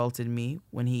ex assaulted me,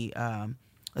 when he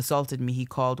he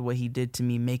called what he did to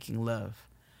me making love.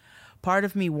 Part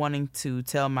of me wanted to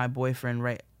tell my boyfriend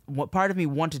right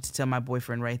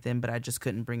then, but I just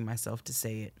couldn't bring myself to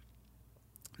say it.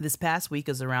 This past week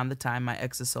is around the time my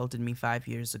ex assaulted me 5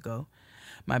 years ago.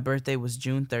 My birthday was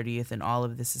June 30th, and all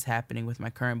of this is happening with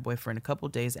my current boyfriend a couple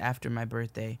days after my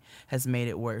birthday has made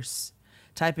it worse.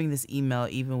 Typing this email,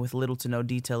 even with little to no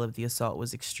detail of the assault,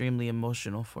 was extremely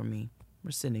emotional for me.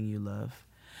 We're sending you love.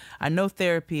 I know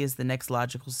therapy is the next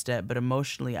logical step, but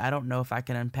emotionally, I don't know if I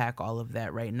can unpack all of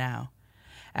that right now.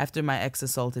 After my ex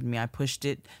assaulted me, I pushed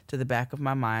it to the back of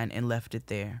my mind and left it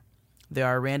there. There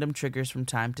are random triggers from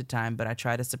time to time, but I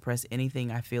try to suppress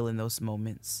anything I feel in those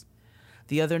moments.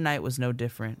 The other night was no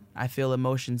different. I feel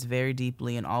emotions very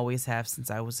deeply and always have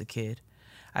since I was a kid.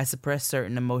 I suppress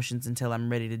certain emotions until I'm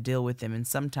ready to deal with them, and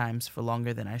sometimes for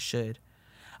longer than I should.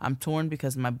 I'm torn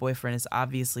because my boyfriend is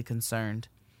obviously concerned.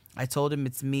 I told him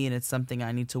it's me and it's something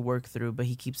I need to work through, but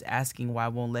he keeps asking why I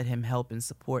won't let him help and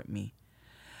support me.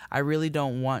 I really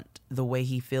don't want the way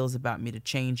he feels about me to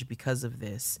change because of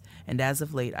this, and as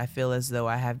of late I feel as though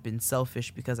I have been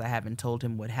selfish because I haven't told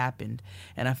him what happened,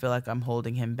 and I feel like I'm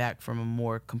holding him back from a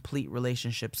more complete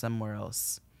relationship somewhere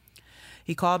else.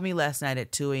 He called me last night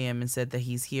at 2 a.m. and said that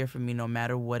he's here for me no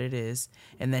matter what it is,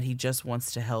 and that he just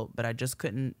wants to help, but I just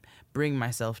couldn't bring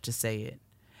myself to say it.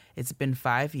 It's been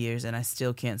 5 years and I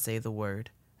still can't say the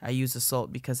word. I use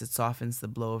assault because it softens the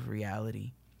blow of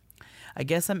reality. I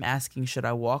guess I'm asking, should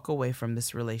I walk away from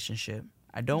this relationship?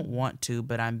 I don't want to,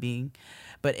 but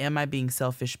am I being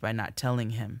selfish by not telling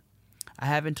him? I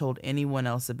haven't told anyone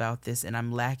else about this, and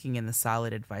I'm lacking in the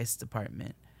solid advice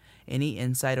department. Any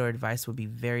insight or advice would be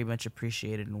very much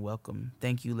appreciated and welcome.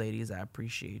 Thank you, ladies. I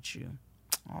appreciate you.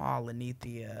 Oh,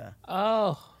 Lanithia.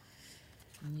 Oh,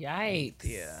 yikes.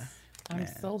 Yeah. I'm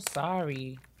so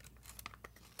sorry.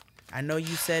 I know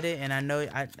you said it, and I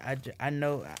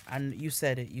know you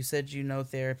said it. You said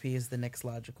therapy is the next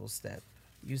logical step.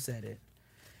 You said it.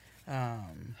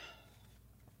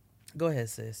 Go ahead,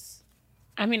 sis.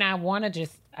 I mean, I want to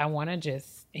just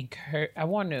encourage. I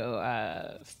want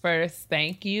to first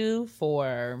thank you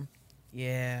for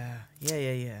your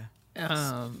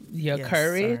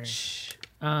courage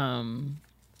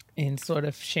in sort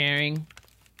of sharing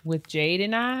with Jade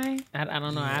and I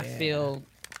don't know. I feel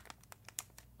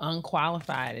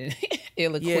unqualified and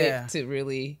ill-equipped to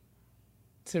really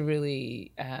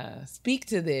speak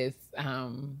to this.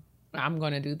 I'm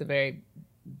going to do the very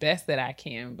best that I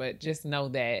can, but just know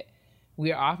that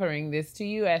we're offering this to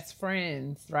you as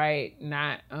friends, right?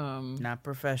 Not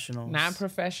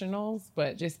professionals,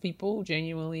 but just people who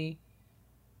genuinely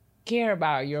care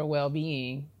about your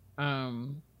well-being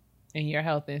and your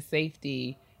health and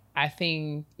safety. I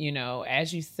think,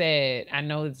 as you said, I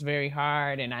know it's very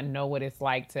hard, and I know what it's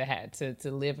like to have to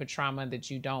live a trauma that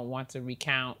you don't want to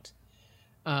recount.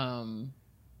 And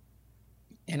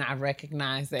I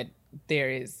recognize that there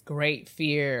is great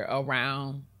fear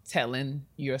around telling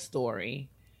your story.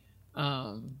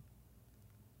 But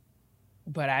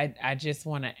I just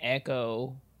want to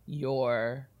echo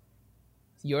your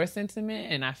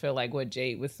sentiment, and I feel like what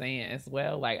Jade was saying as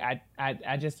well. Like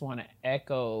I just want to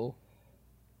echo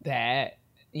that,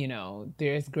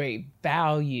 there's great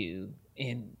value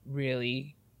in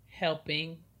really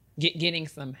helping, getting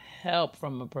some help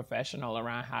from a professional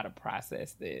around how to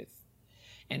process this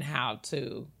and how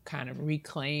to kind of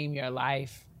reclaim your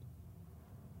life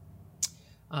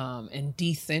and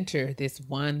decenter this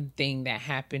one thing that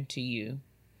happened to you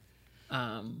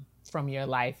from your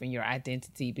life and your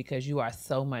identity, because you are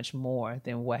so much more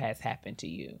than what has happened to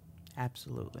you.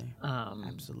 Absolutely.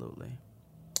 Absolutely.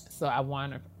 So I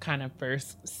want to kind of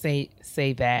first say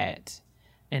that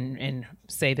and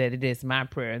say that it is my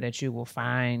prayer that you will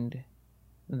find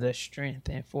the strength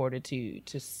and fortitude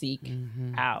to seek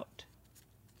out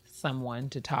someone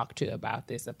to talk to about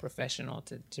this, a professional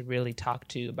to really talk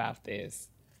to about this.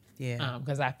 Yeah.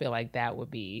 Because I feel like that would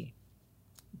be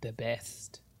the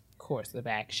best course of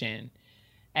action.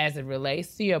 As it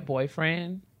relates to your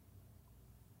boyfriend,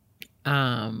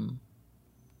 I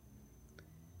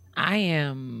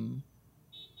am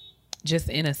just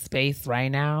in a space right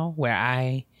now where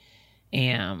I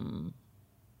am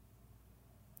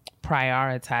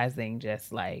prioritizing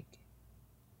just like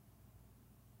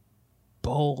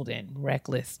bold and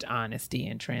reckless honesty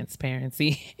and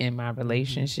transparency in my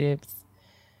relationships.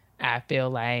 I feel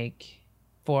like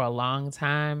for a long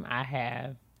time I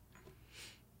have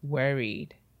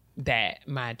worried that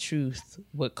my truth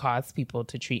would cause people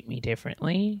to treat me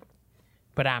differently,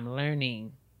 but I'm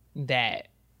learning that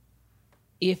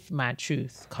if my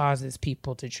truth causes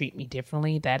people to treat me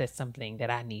differently, that is something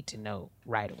that I need to know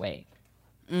right away.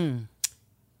 And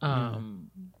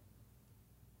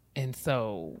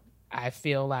so I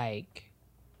feel like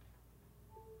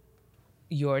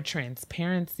your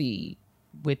transparency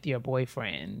with your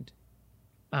boyfriend,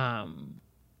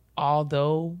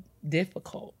 although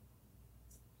difficult,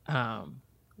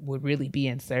 would really be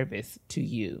in service to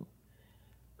you.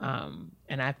 And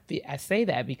I say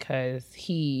that because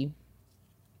he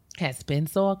has been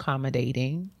so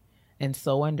accommodating and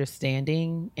so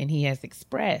understanding, and he has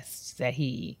expressed that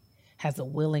he has a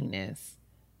willingness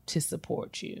to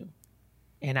support you.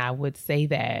 And I would say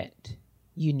that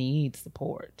you need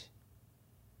support.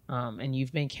 And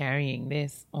you've been carrying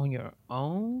this on your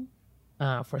own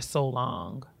for so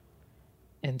long.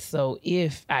 And so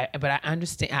I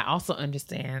also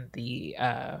understand the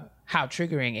how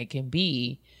triggering it can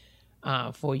be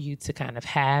for you to kind of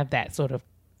have that sort of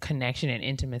connection and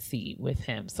intimacy with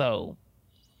him. So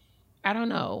I don't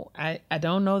know. I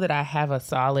don't know that I have a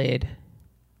solid,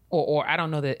 or I don't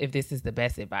know that if this is the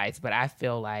best advice, but I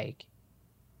feel like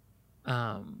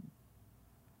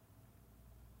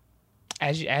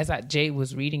as Jade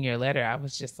was reading your letter, I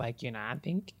was just like, I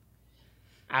think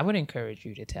I would encourage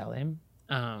you to tell him.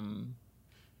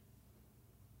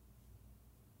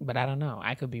 But I don't know.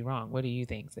 I could be wrong. What do you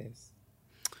think, sis?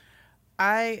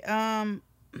 I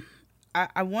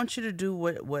want you to do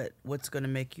what's gonna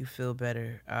make you feel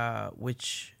better.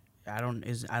 Which I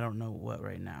don't know what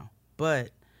right now. But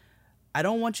I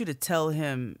don't want you to tell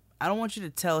him. I don't want you to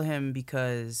tell him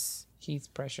because he's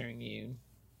pressuring you.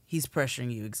 He's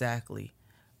pressuring you, exactly.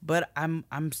 But I'm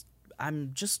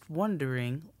just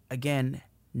wondering, again,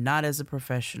 not as a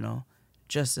professional,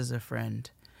 just as a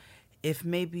friend, if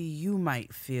maybe you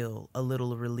might feel a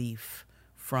little relief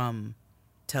from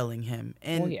telling him,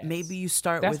 and maybe you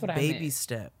start with baby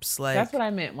steps. Like, that's what I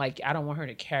meant. Like, I don't want her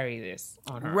to carry this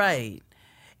on her right own.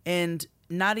 And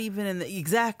not even in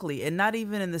the and not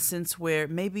even in the sense where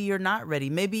maybe you're not ready,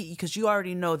 maybe because you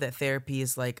already know that therapy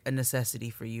is like a necessity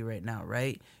for you right now,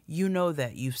 right? You know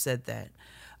that, you've said that,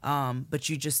 but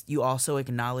you also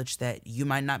acknowledge that you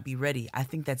might not be ready. I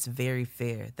think that's very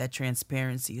fair. That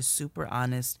transparency is super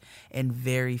honest and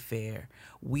very fair.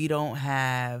 We don't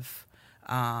have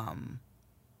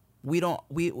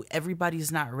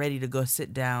everybody's not ready to go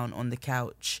sit down on the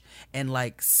couch and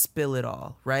like spill it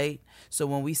all, right? So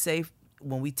when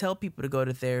we tell people to go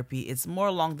to therapy, it's more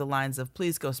along the lines of,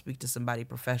 please go speak to somebody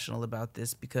professional about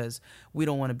this, because we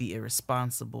don't want to be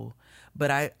irresponsible.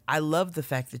 But I love the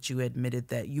fact that you admitted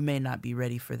that you may not be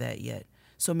ready for that yet.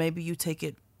 So maybe you take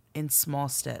it in small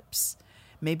steps.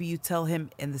 Maybe you tell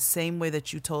him in the same way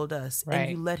that you told us, right,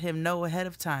 and you let him know ahead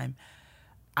of time,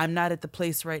 I'm not at the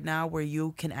place right now where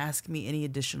you can ask me any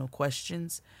additional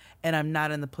questions, and I'm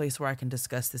not in the place where I can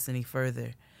discuss this any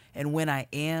further. And when I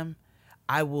am,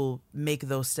 I will make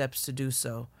those steps to do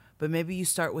so. But maybe you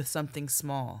start with something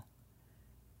small.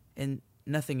 And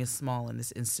nothing is small in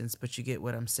this instance, but you get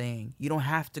what I'm saying. You don't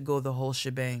have to go the whole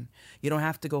shebang. You don't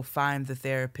have to go find the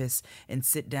therapist and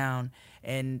sit down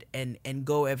and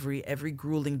go every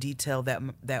grueling detail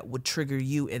that would trigger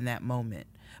you in that moment.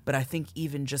 But I think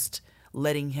even just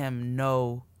letting him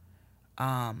know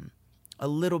a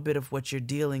little bit of what you're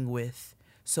dealing with,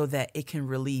 so that it can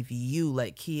relieve you,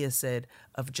 like Kia said,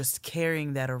 of just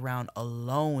carrying that around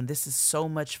alone. This is so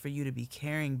much for you to be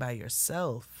carrying by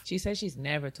yourself. She said she's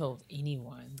never told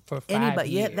anyone for 5 years.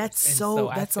 Yeah, that's and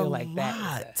so that's I feel a like lot.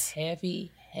 That is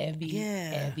a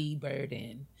heavy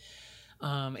burden.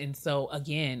 And so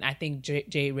again, I think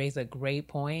Jay raised a great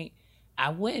point.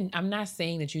 I'm not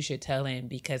saying that you should tell him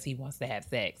because he wants to have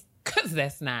sex, because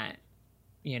that's not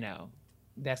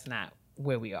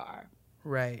where we are.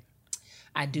 Right.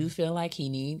 I do feel like he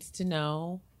needs to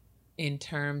know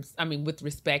with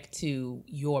respect to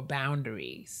your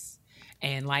boundaries.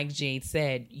 And like Jade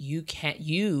said,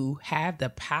 you have the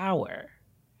power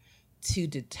to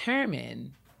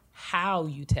determine how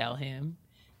you tell him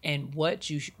and what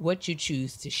you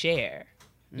choose to share.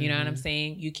 You know what I'm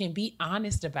saying? You can be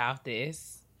honest about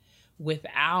this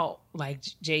without, like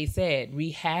Jay said,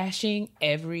 rehashing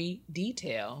every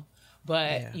detail.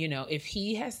 But, if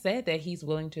he has said that he's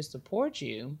willing to support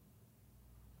you,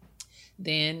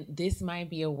 then this might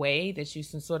be a way that you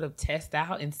can sort of test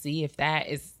out and see if that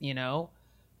is,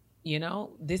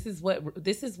 this is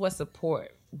what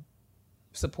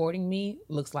supporting me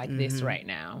looks like this right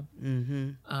now.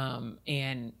 And,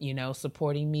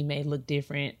 supporting me may look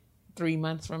different 3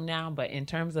 months from now, but in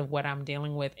terms of what I'm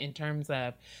dealing with, in terms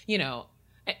of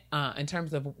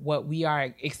what we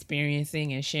are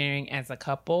experiencing and sharing as a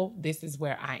couple, this is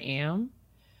where I am.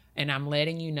 And I'm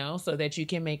letting you know so that you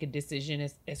can make a decision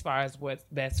as far as what's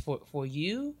best for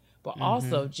you, but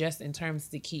also just in terms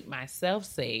to keep myself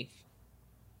safe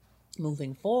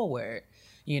moving forward,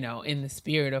 in the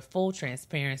spirit of full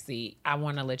transparency. I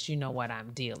want to let you know what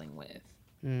I'm dealing with.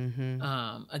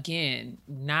 Again,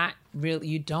 not really,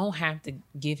 you don't have to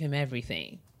give him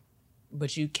everything,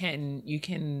 but you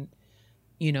can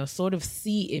sort of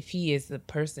see if he is the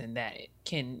person that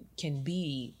can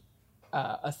be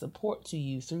a support to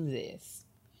you through this,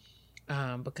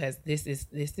 because this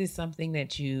is something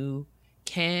that you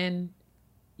can,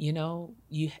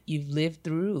 you've lived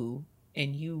through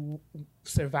and you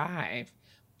survive.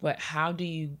 But how do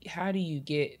you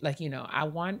get, I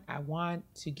want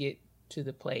to get to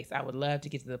the place. I would love to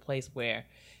get to the place where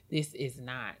this is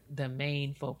not the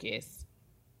main focus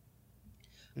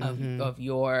of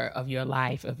your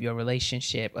life, of your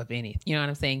relationship, of anything. You know what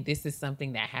I'm saying? This is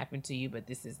something that happened to you, but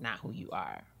this is not who you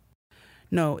are.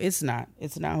 No, it's not.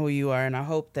 It's not who you are. And I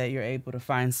hope that you're able to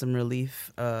find some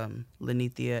relief,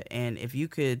 Lenithia. And if you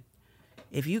could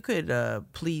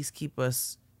please keep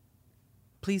us,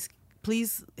 please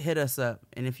hit us up.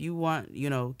 And if you want,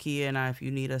 Kia and I, if you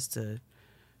need us to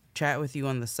chat with you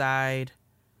on the side,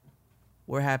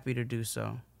 we're happy to do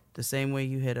so. The same way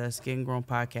you hit us,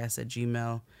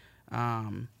 gettinggrownpodcast@gmail.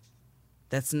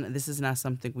 This is not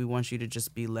something we want you to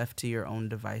just be left to your own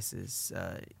devices.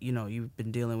 You've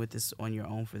been dealing with this on your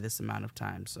own for this amount of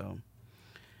time. So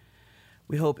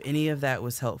we hope any of that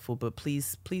was helpful, but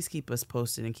please keep us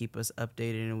posted and keep us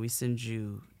updated. And we send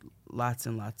you lots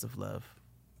and lots of love.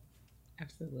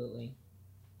 Absolutely.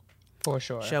 For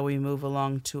sure. Shall we move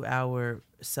along to our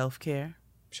self-care?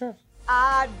 Sure.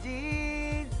 I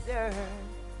deserve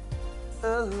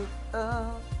All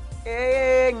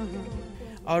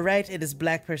right, it is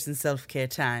Black person self-care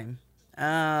time.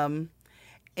 And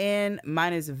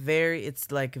mine is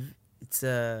it's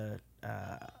a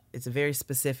very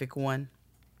specific one.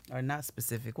 Or not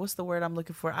specific. What's the word I'm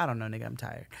looking for? I don't know, nigga. I'm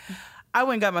tired. I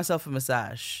went and got myself a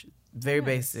massage. Very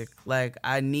basic. Like,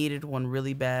 I needed one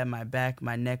really bad. My back,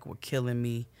 my neck were killing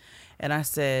me. And I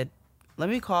said, let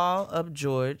me call up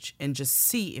George and just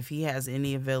see if he has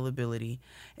any availability.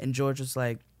 And George was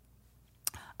like,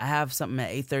 I have something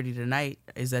at 8:30 tonight.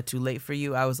 Is that too late for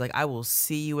you? I was like, I will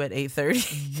see you at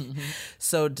 8:30.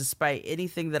 So despite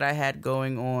anything that I had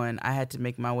going on, I had to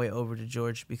make my way over to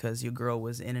George because your girl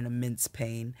was in an immense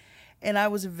pain. And I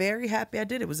was very happy I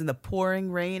did. It was in the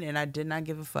pouring rain and I did not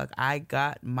give a fuck. I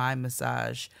got my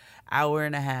massage, hour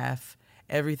and a half,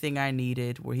 everything I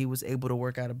needed, where he was able to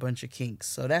work out a bunch of kinks.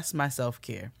 So that's my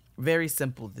self-care. Very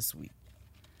simple this week.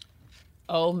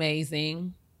 Oh,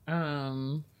 amazing.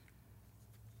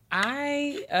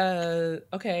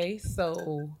 Okay,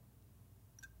 so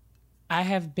I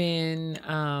have been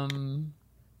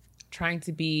trying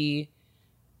to be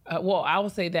I will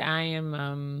say that I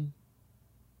am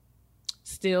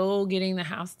still getting the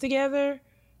house together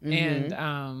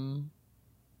and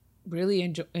really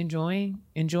enjoying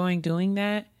doing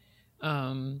that.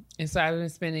 And so I've been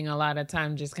spending a lot of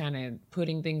time just kind of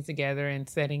putting things together and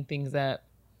setting things up.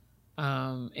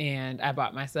 And I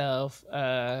bought myself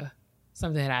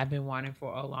something that I've been wanting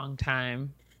for a long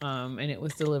time. And it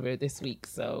was delivered this week.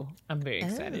 So I'm very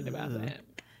excited about that.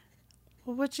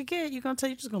 Well, what you get? You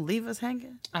just gonna leave us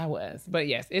hanging? I was, but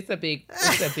yes, it's a big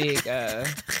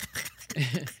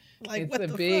Like, it's a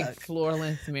big floor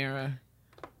length mirror.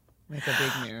 It's a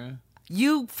big mirror.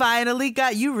 You finally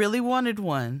you really wanted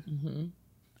one. Mm-hmm.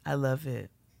 I love it.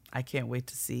 I can't wait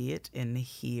to see it and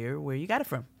hear where you got it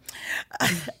from.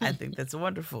 I think that's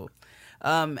wonderful.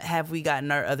 Have we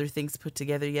gotten our other things put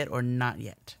together yet or not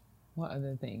yet? What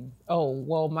other things? Oh,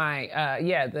 well,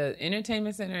 the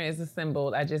entertainment center is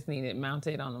assembled. I just need it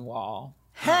mounted on the wall.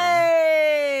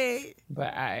 Hey!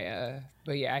 But I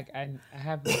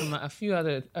have a few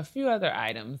other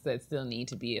items that still need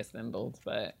to be assembled,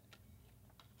 but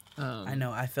I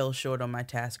know I fell short on my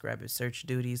TaskRabbit search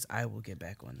duties. I will get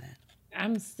back on that.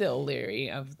 I'm still leery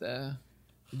of the...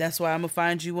 That's why I'm going to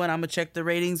find you one. I'm going to check the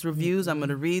ratings, reviews. I'm going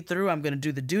to read through. I'm going to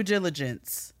do the due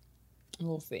diligence.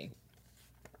 We'll see.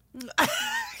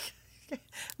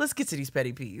 Let's get to these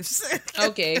petty peeves.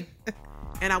 Okay.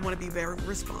 And I want to be very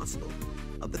responsible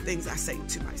of the things I say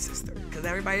to my sister. Because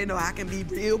everybody know I can be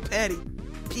real petty.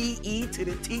 P-E to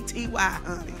the T-T-Y,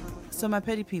 honey. So my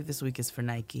petty peeve this week is for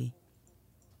Nike.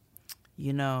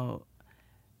 You know,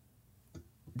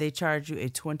 they charge you a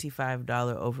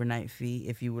 $25 overnight fee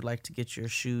if you would like to get your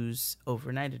shoes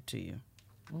overnighted to you.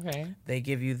 Okay. They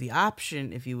give you the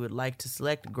option if you would like to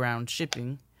select ground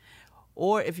shipping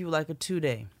or if you would like a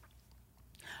 2-day.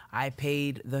 I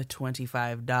paid the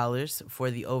 $25 for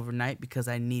the overnight because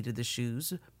I needed the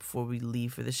shoes before we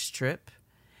leave for this trip.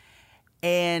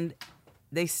 And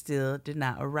they still did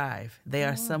not arrive. They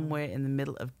are somewhere in the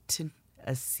middle of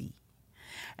Tennessee.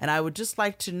 And I would just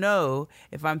like to know,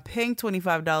 if I'm paying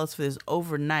 $25 for this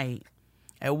overnight,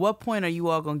 at what point are you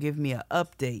all going to give me an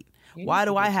update? Why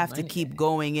do I have to keep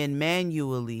going in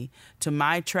manually to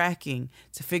my tracking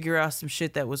to figure out some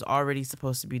shit that was already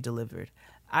supposed to be delivered?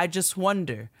 I just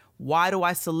wonder, why do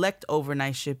I select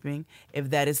overnight shipping if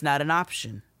that is not an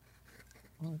option?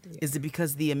 Oh, dear. Is it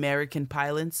because the American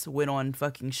pilots went on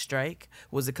fucking strike?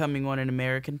 Was it coming on an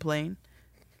American plane?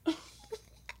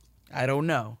 I don't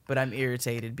know, but I'm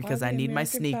irritated because I need my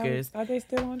sneakers. Are they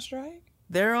still on strike?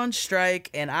 They're on strike,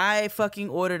 and I fucking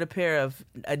ordered a pair of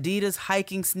Adidas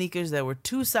hiking sneakers that were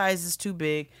 2 sizes too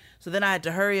big. So then I had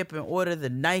to hurry up and order the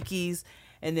Nikes,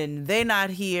 and then they're not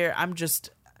here. I'm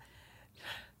just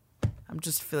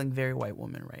feeling very white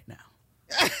woman right now.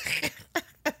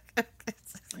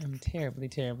 I'm terribly,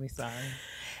 terribly sorry.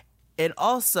 And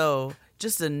also,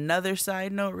 just another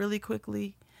side note really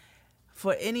quickly.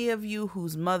 For any of you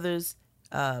whose mothers,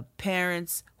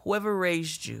 parents, whoever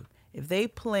raised you, if they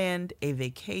planned a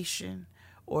vacation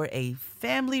or a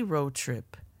family road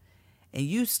trip and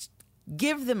you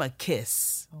give them a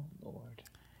kiss. Oh, Lord.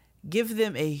 Give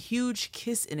them a huge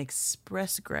kiss and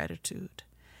express gratitude.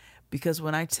 Because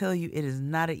when I tell you, it is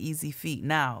not an easy feat.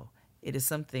 Now, it is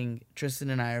something Tristan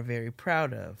and I are very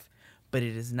proud of, but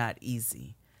it is not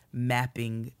easy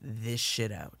mapping this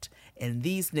shit out. And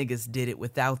these niggas did it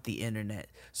without the internet,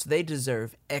 so they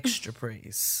deserve extra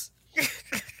praise.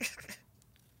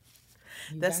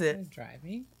 That's it.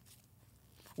 Driving.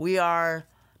 We are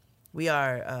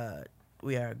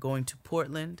going to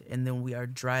Portland, and then we are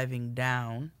driving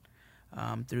down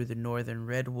through the northern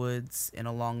redwoods and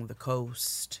along the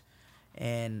coast,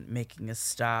 and making a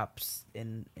stop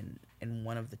in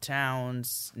one of the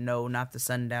towns. No, not the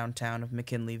sundown town of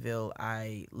McKinleyville.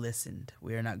 I listened.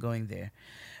 We are not going there.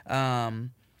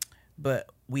 But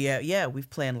we've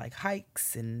planned like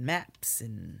hikes and maps,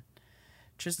 and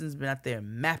Tristan's been out there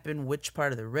mapping which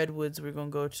part of the redwoods we're gonna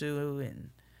go to, and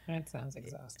that sounds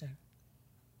exhausting.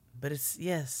 But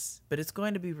it's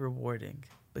going to be rewarding.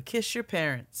 But kiss your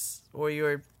parents or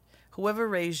whoever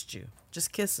raised you.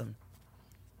 Just kiss them.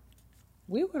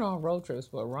 We went on road trips,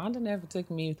 but Rhonda never took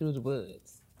me through the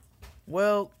woods.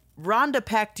 Well, Rhonda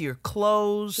packed your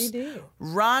clothes. She did.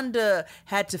 Rhonda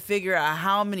had to figure out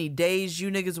how many days you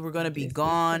niggas were going to be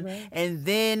gone. And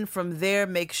then from there,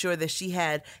 make sure that she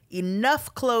had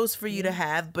enough clothes for you to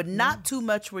have, but not too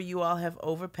much where you all have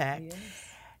overpacked. Yes.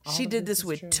 She did this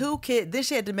with 2 kids. Then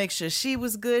she had to make sure she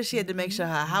was good. She had to make sure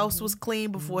her house was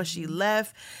clean before she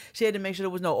left. She had to make sure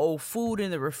there was no old food in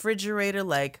the refrigerator.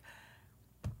 Like,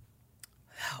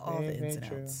 all the ins and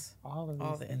outs. All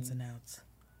the ins and outs.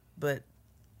 But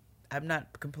I'm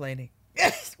not complaining.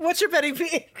 What's your petty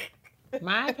peeve?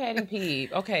 My petty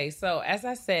peeve. Okay, so as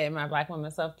I said, my Black Women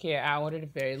Self-Care, I ordered a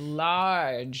very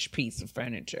large piece of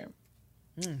furniture.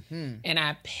 Mm-hmm. And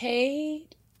I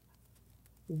paid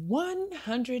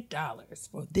 $100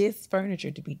 for this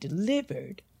furniture to be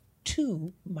delivered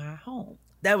to my home.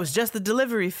 That was just the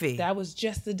delivery fee. That was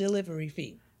just the delivery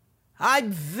fee. I'm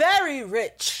very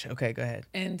rich. Okay, go ahead.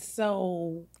 And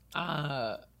so,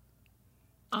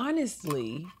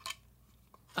 honestly,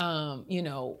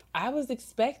 I was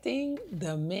expecting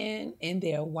the men in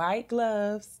their white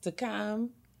gloves to come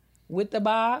with the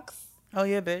box. Oh,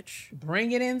 yeah, bitch.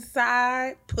 Bring it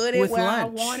inside, put it where I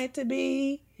want it to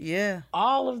be. Yeah.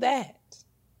 All of that.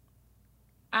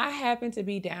 I happened to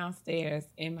be downstairs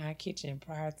in my kitchen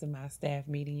prior to my staff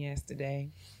meeting yesterday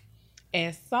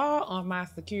and saw on my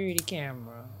security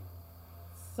camera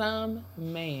some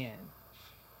man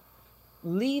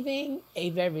leaving a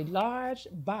very large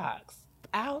box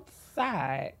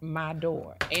outside my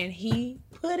door. And he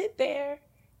put it there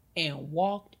and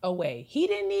walked away. He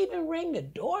didn't even ring the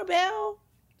doorbell.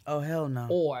 Oh, hell no.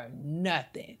 Or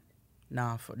nothing.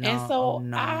 No. And so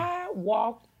I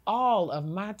walked all of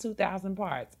my 2,000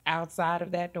 parts outside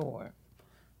of that door.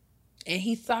 And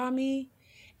he saw me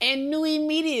and knew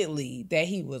immediately that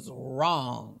he was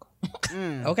wrong.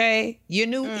 Okay? You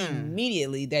knew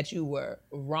immediately that you were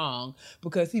wrong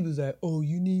because he was like, oh,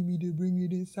 you need me to bring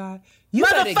it inside?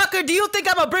 Motherfucker, do you think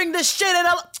I'm going to bring this shit in?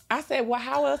 I said, well,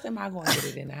 how else am I going to get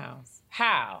it in the house?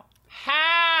 How?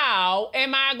 How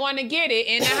am I going to get it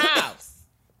in the house?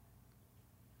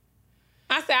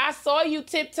 I said, I saw you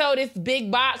tiptoe this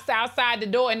big box outside the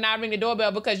door and not ring the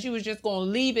doorbell because you was just going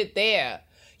to leave it there.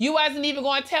 You wasn't even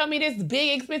going to tell me this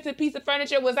big, expensive piece of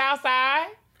furniture was outside.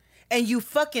 And you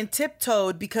fucking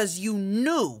tiptoed because you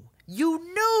knew. You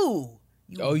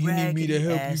need me to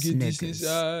help you get this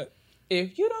inside?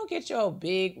 If you don't get your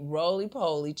big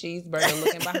roly-poly cheeseburger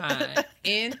looking behind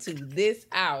into this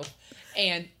house,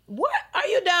 and what? Are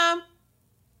you dumb?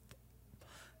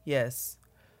 Yes.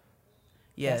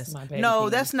 Yes. That's my no,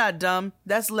 that's not dumb.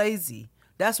 That's lazy.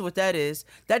 That's what that is.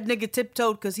 That nigga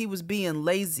tiptoed because he was being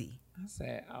lazy. I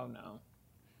said, oh no.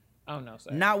 Oh no,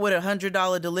 sir. Not with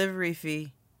 $100 delivery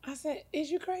fee. I said,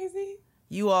 is you crazy?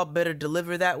 You all better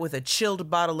deliver that with a chilled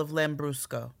bottle of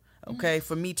Lambrusco, okay?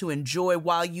 For me to enjoy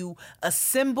while you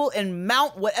assemble and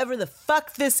mount whatever the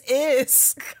fuck this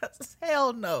is.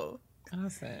 Hell no. I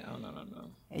said, oh, no.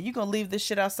 And you gonna leave this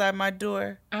shit outside my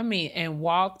door? I mean, and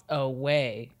walked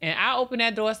away. And I opened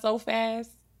that door so fast.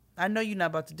 I know you're not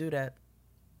about to do that.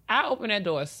 I opened that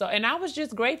door and I was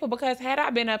just grateful because had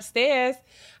I been upstairs,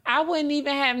 I wouldn't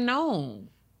even have known.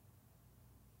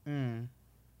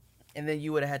 And then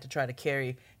you would have had to try to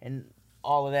carry and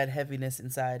all of that heaviness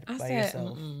inside by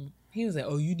yourself. He was like,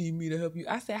 oh, you need me to help you?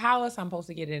 I said, how else I'm supposed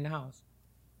to get it in the house?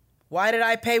 Why did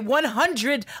I pay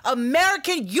 100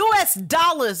 American US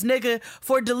dollars, nigga,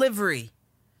 for delivery?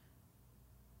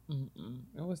 It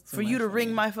was for you to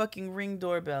ring my fucking Ring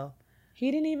doorbell. He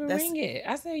didn't even ring it.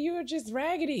 I said, you were just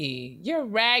raggedy. You're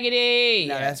raggedy.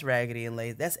 No, that's raggedy and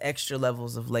lazy. That's extra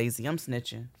levels of lazy. I'm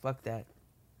snitching. Fuck that.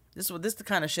 This is the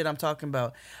kind of shit I'm talking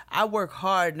about. I work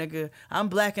hard, nigga. I'm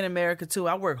black in America, too.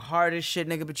 I work hard as shit,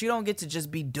 nigga. But you don't get to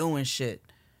just be doing shit.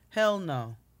 Hell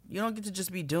no. You don't get to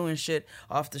just be doing shit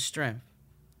off the strength.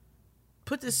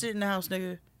 Put this shit in the house,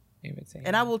 nigga.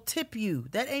 And I will tip you.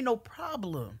 That ain't no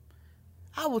problem.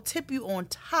 I will tip you on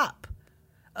top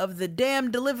of the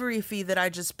damn delivery fee that I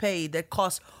just paid that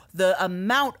cost the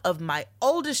amount of my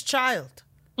oldest child.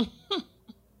 You're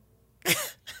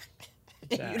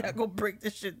not gonna bring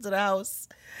this shit to the house.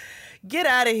 Get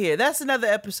out of here. That's another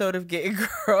episode of Getting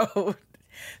Grown.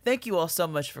 Thank you all so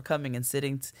much for coming and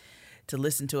sitting to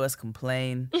listen to us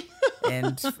complain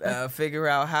and figure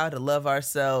out how to love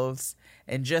ourselves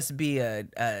and just be a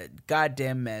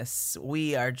goddamn mess.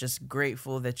 We are just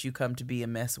grateful that you come to be a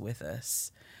mess with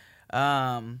us.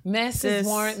 Mess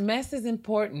is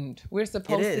important. We're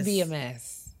supposed to be a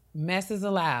mess. Mess is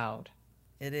allowed.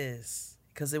 It is.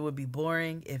 Because it would be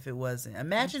boring if it wasn't.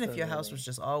 Imagine if your house was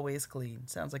just always clean.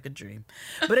 Sounds like a dream.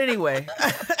 But anyway,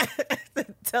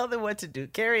 tell them what to do.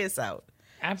 Carry us out.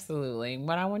 Absolutely.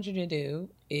 What I want you to do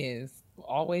is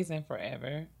always and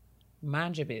forever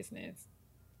mind your business.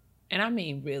 And I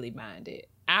mean really mind it.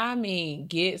 I mean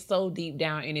get so deep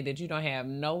down in it that you don't have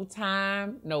no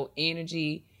time, no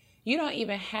energy. You don't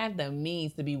even have the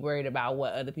means to be worried about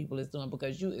what other people is doing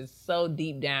because you is so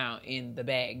deep down in the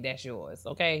bag that's yours,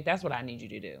 okay? That's what I need you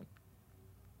to do.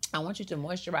 I want you to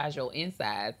moisturize your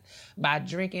insides by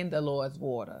drinking the Lord's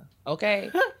water,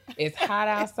 okay? It's hot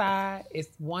outside. It's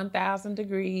 1,000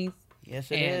 degrees.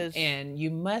 Yes, it is. And you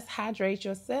must hydrate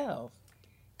yourself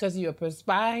because you're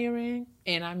perspiring.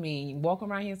 And I mean,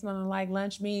 walking around here smelling like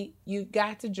lunch meat, you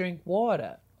got to drink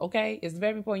water. Okay, it's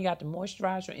very important. You got to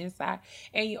moisturize your inside,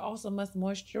 and you also must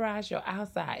moisturize your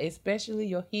outside, especially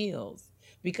your heels,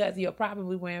 because you're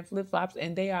probably wearing flip-flops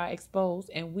and they are exposed,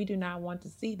 and we do not want to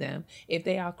see them if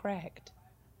they are cracked.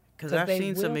 Because I've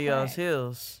seen some of y'all's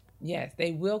heels. Yes,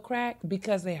 they will crack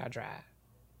because they are dry.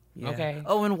 Yeah. Okay.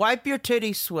 Oh, and wipe your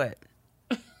titty sweat.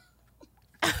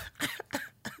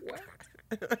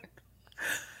 What?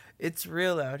 It's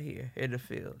real out here in the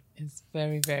field. It's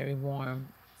very, very warm.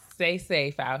 Stay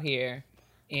safe out here,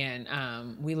 and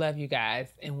we love you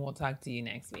guys, and we'll talk to you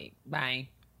next week. Bye.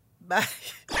 Bye.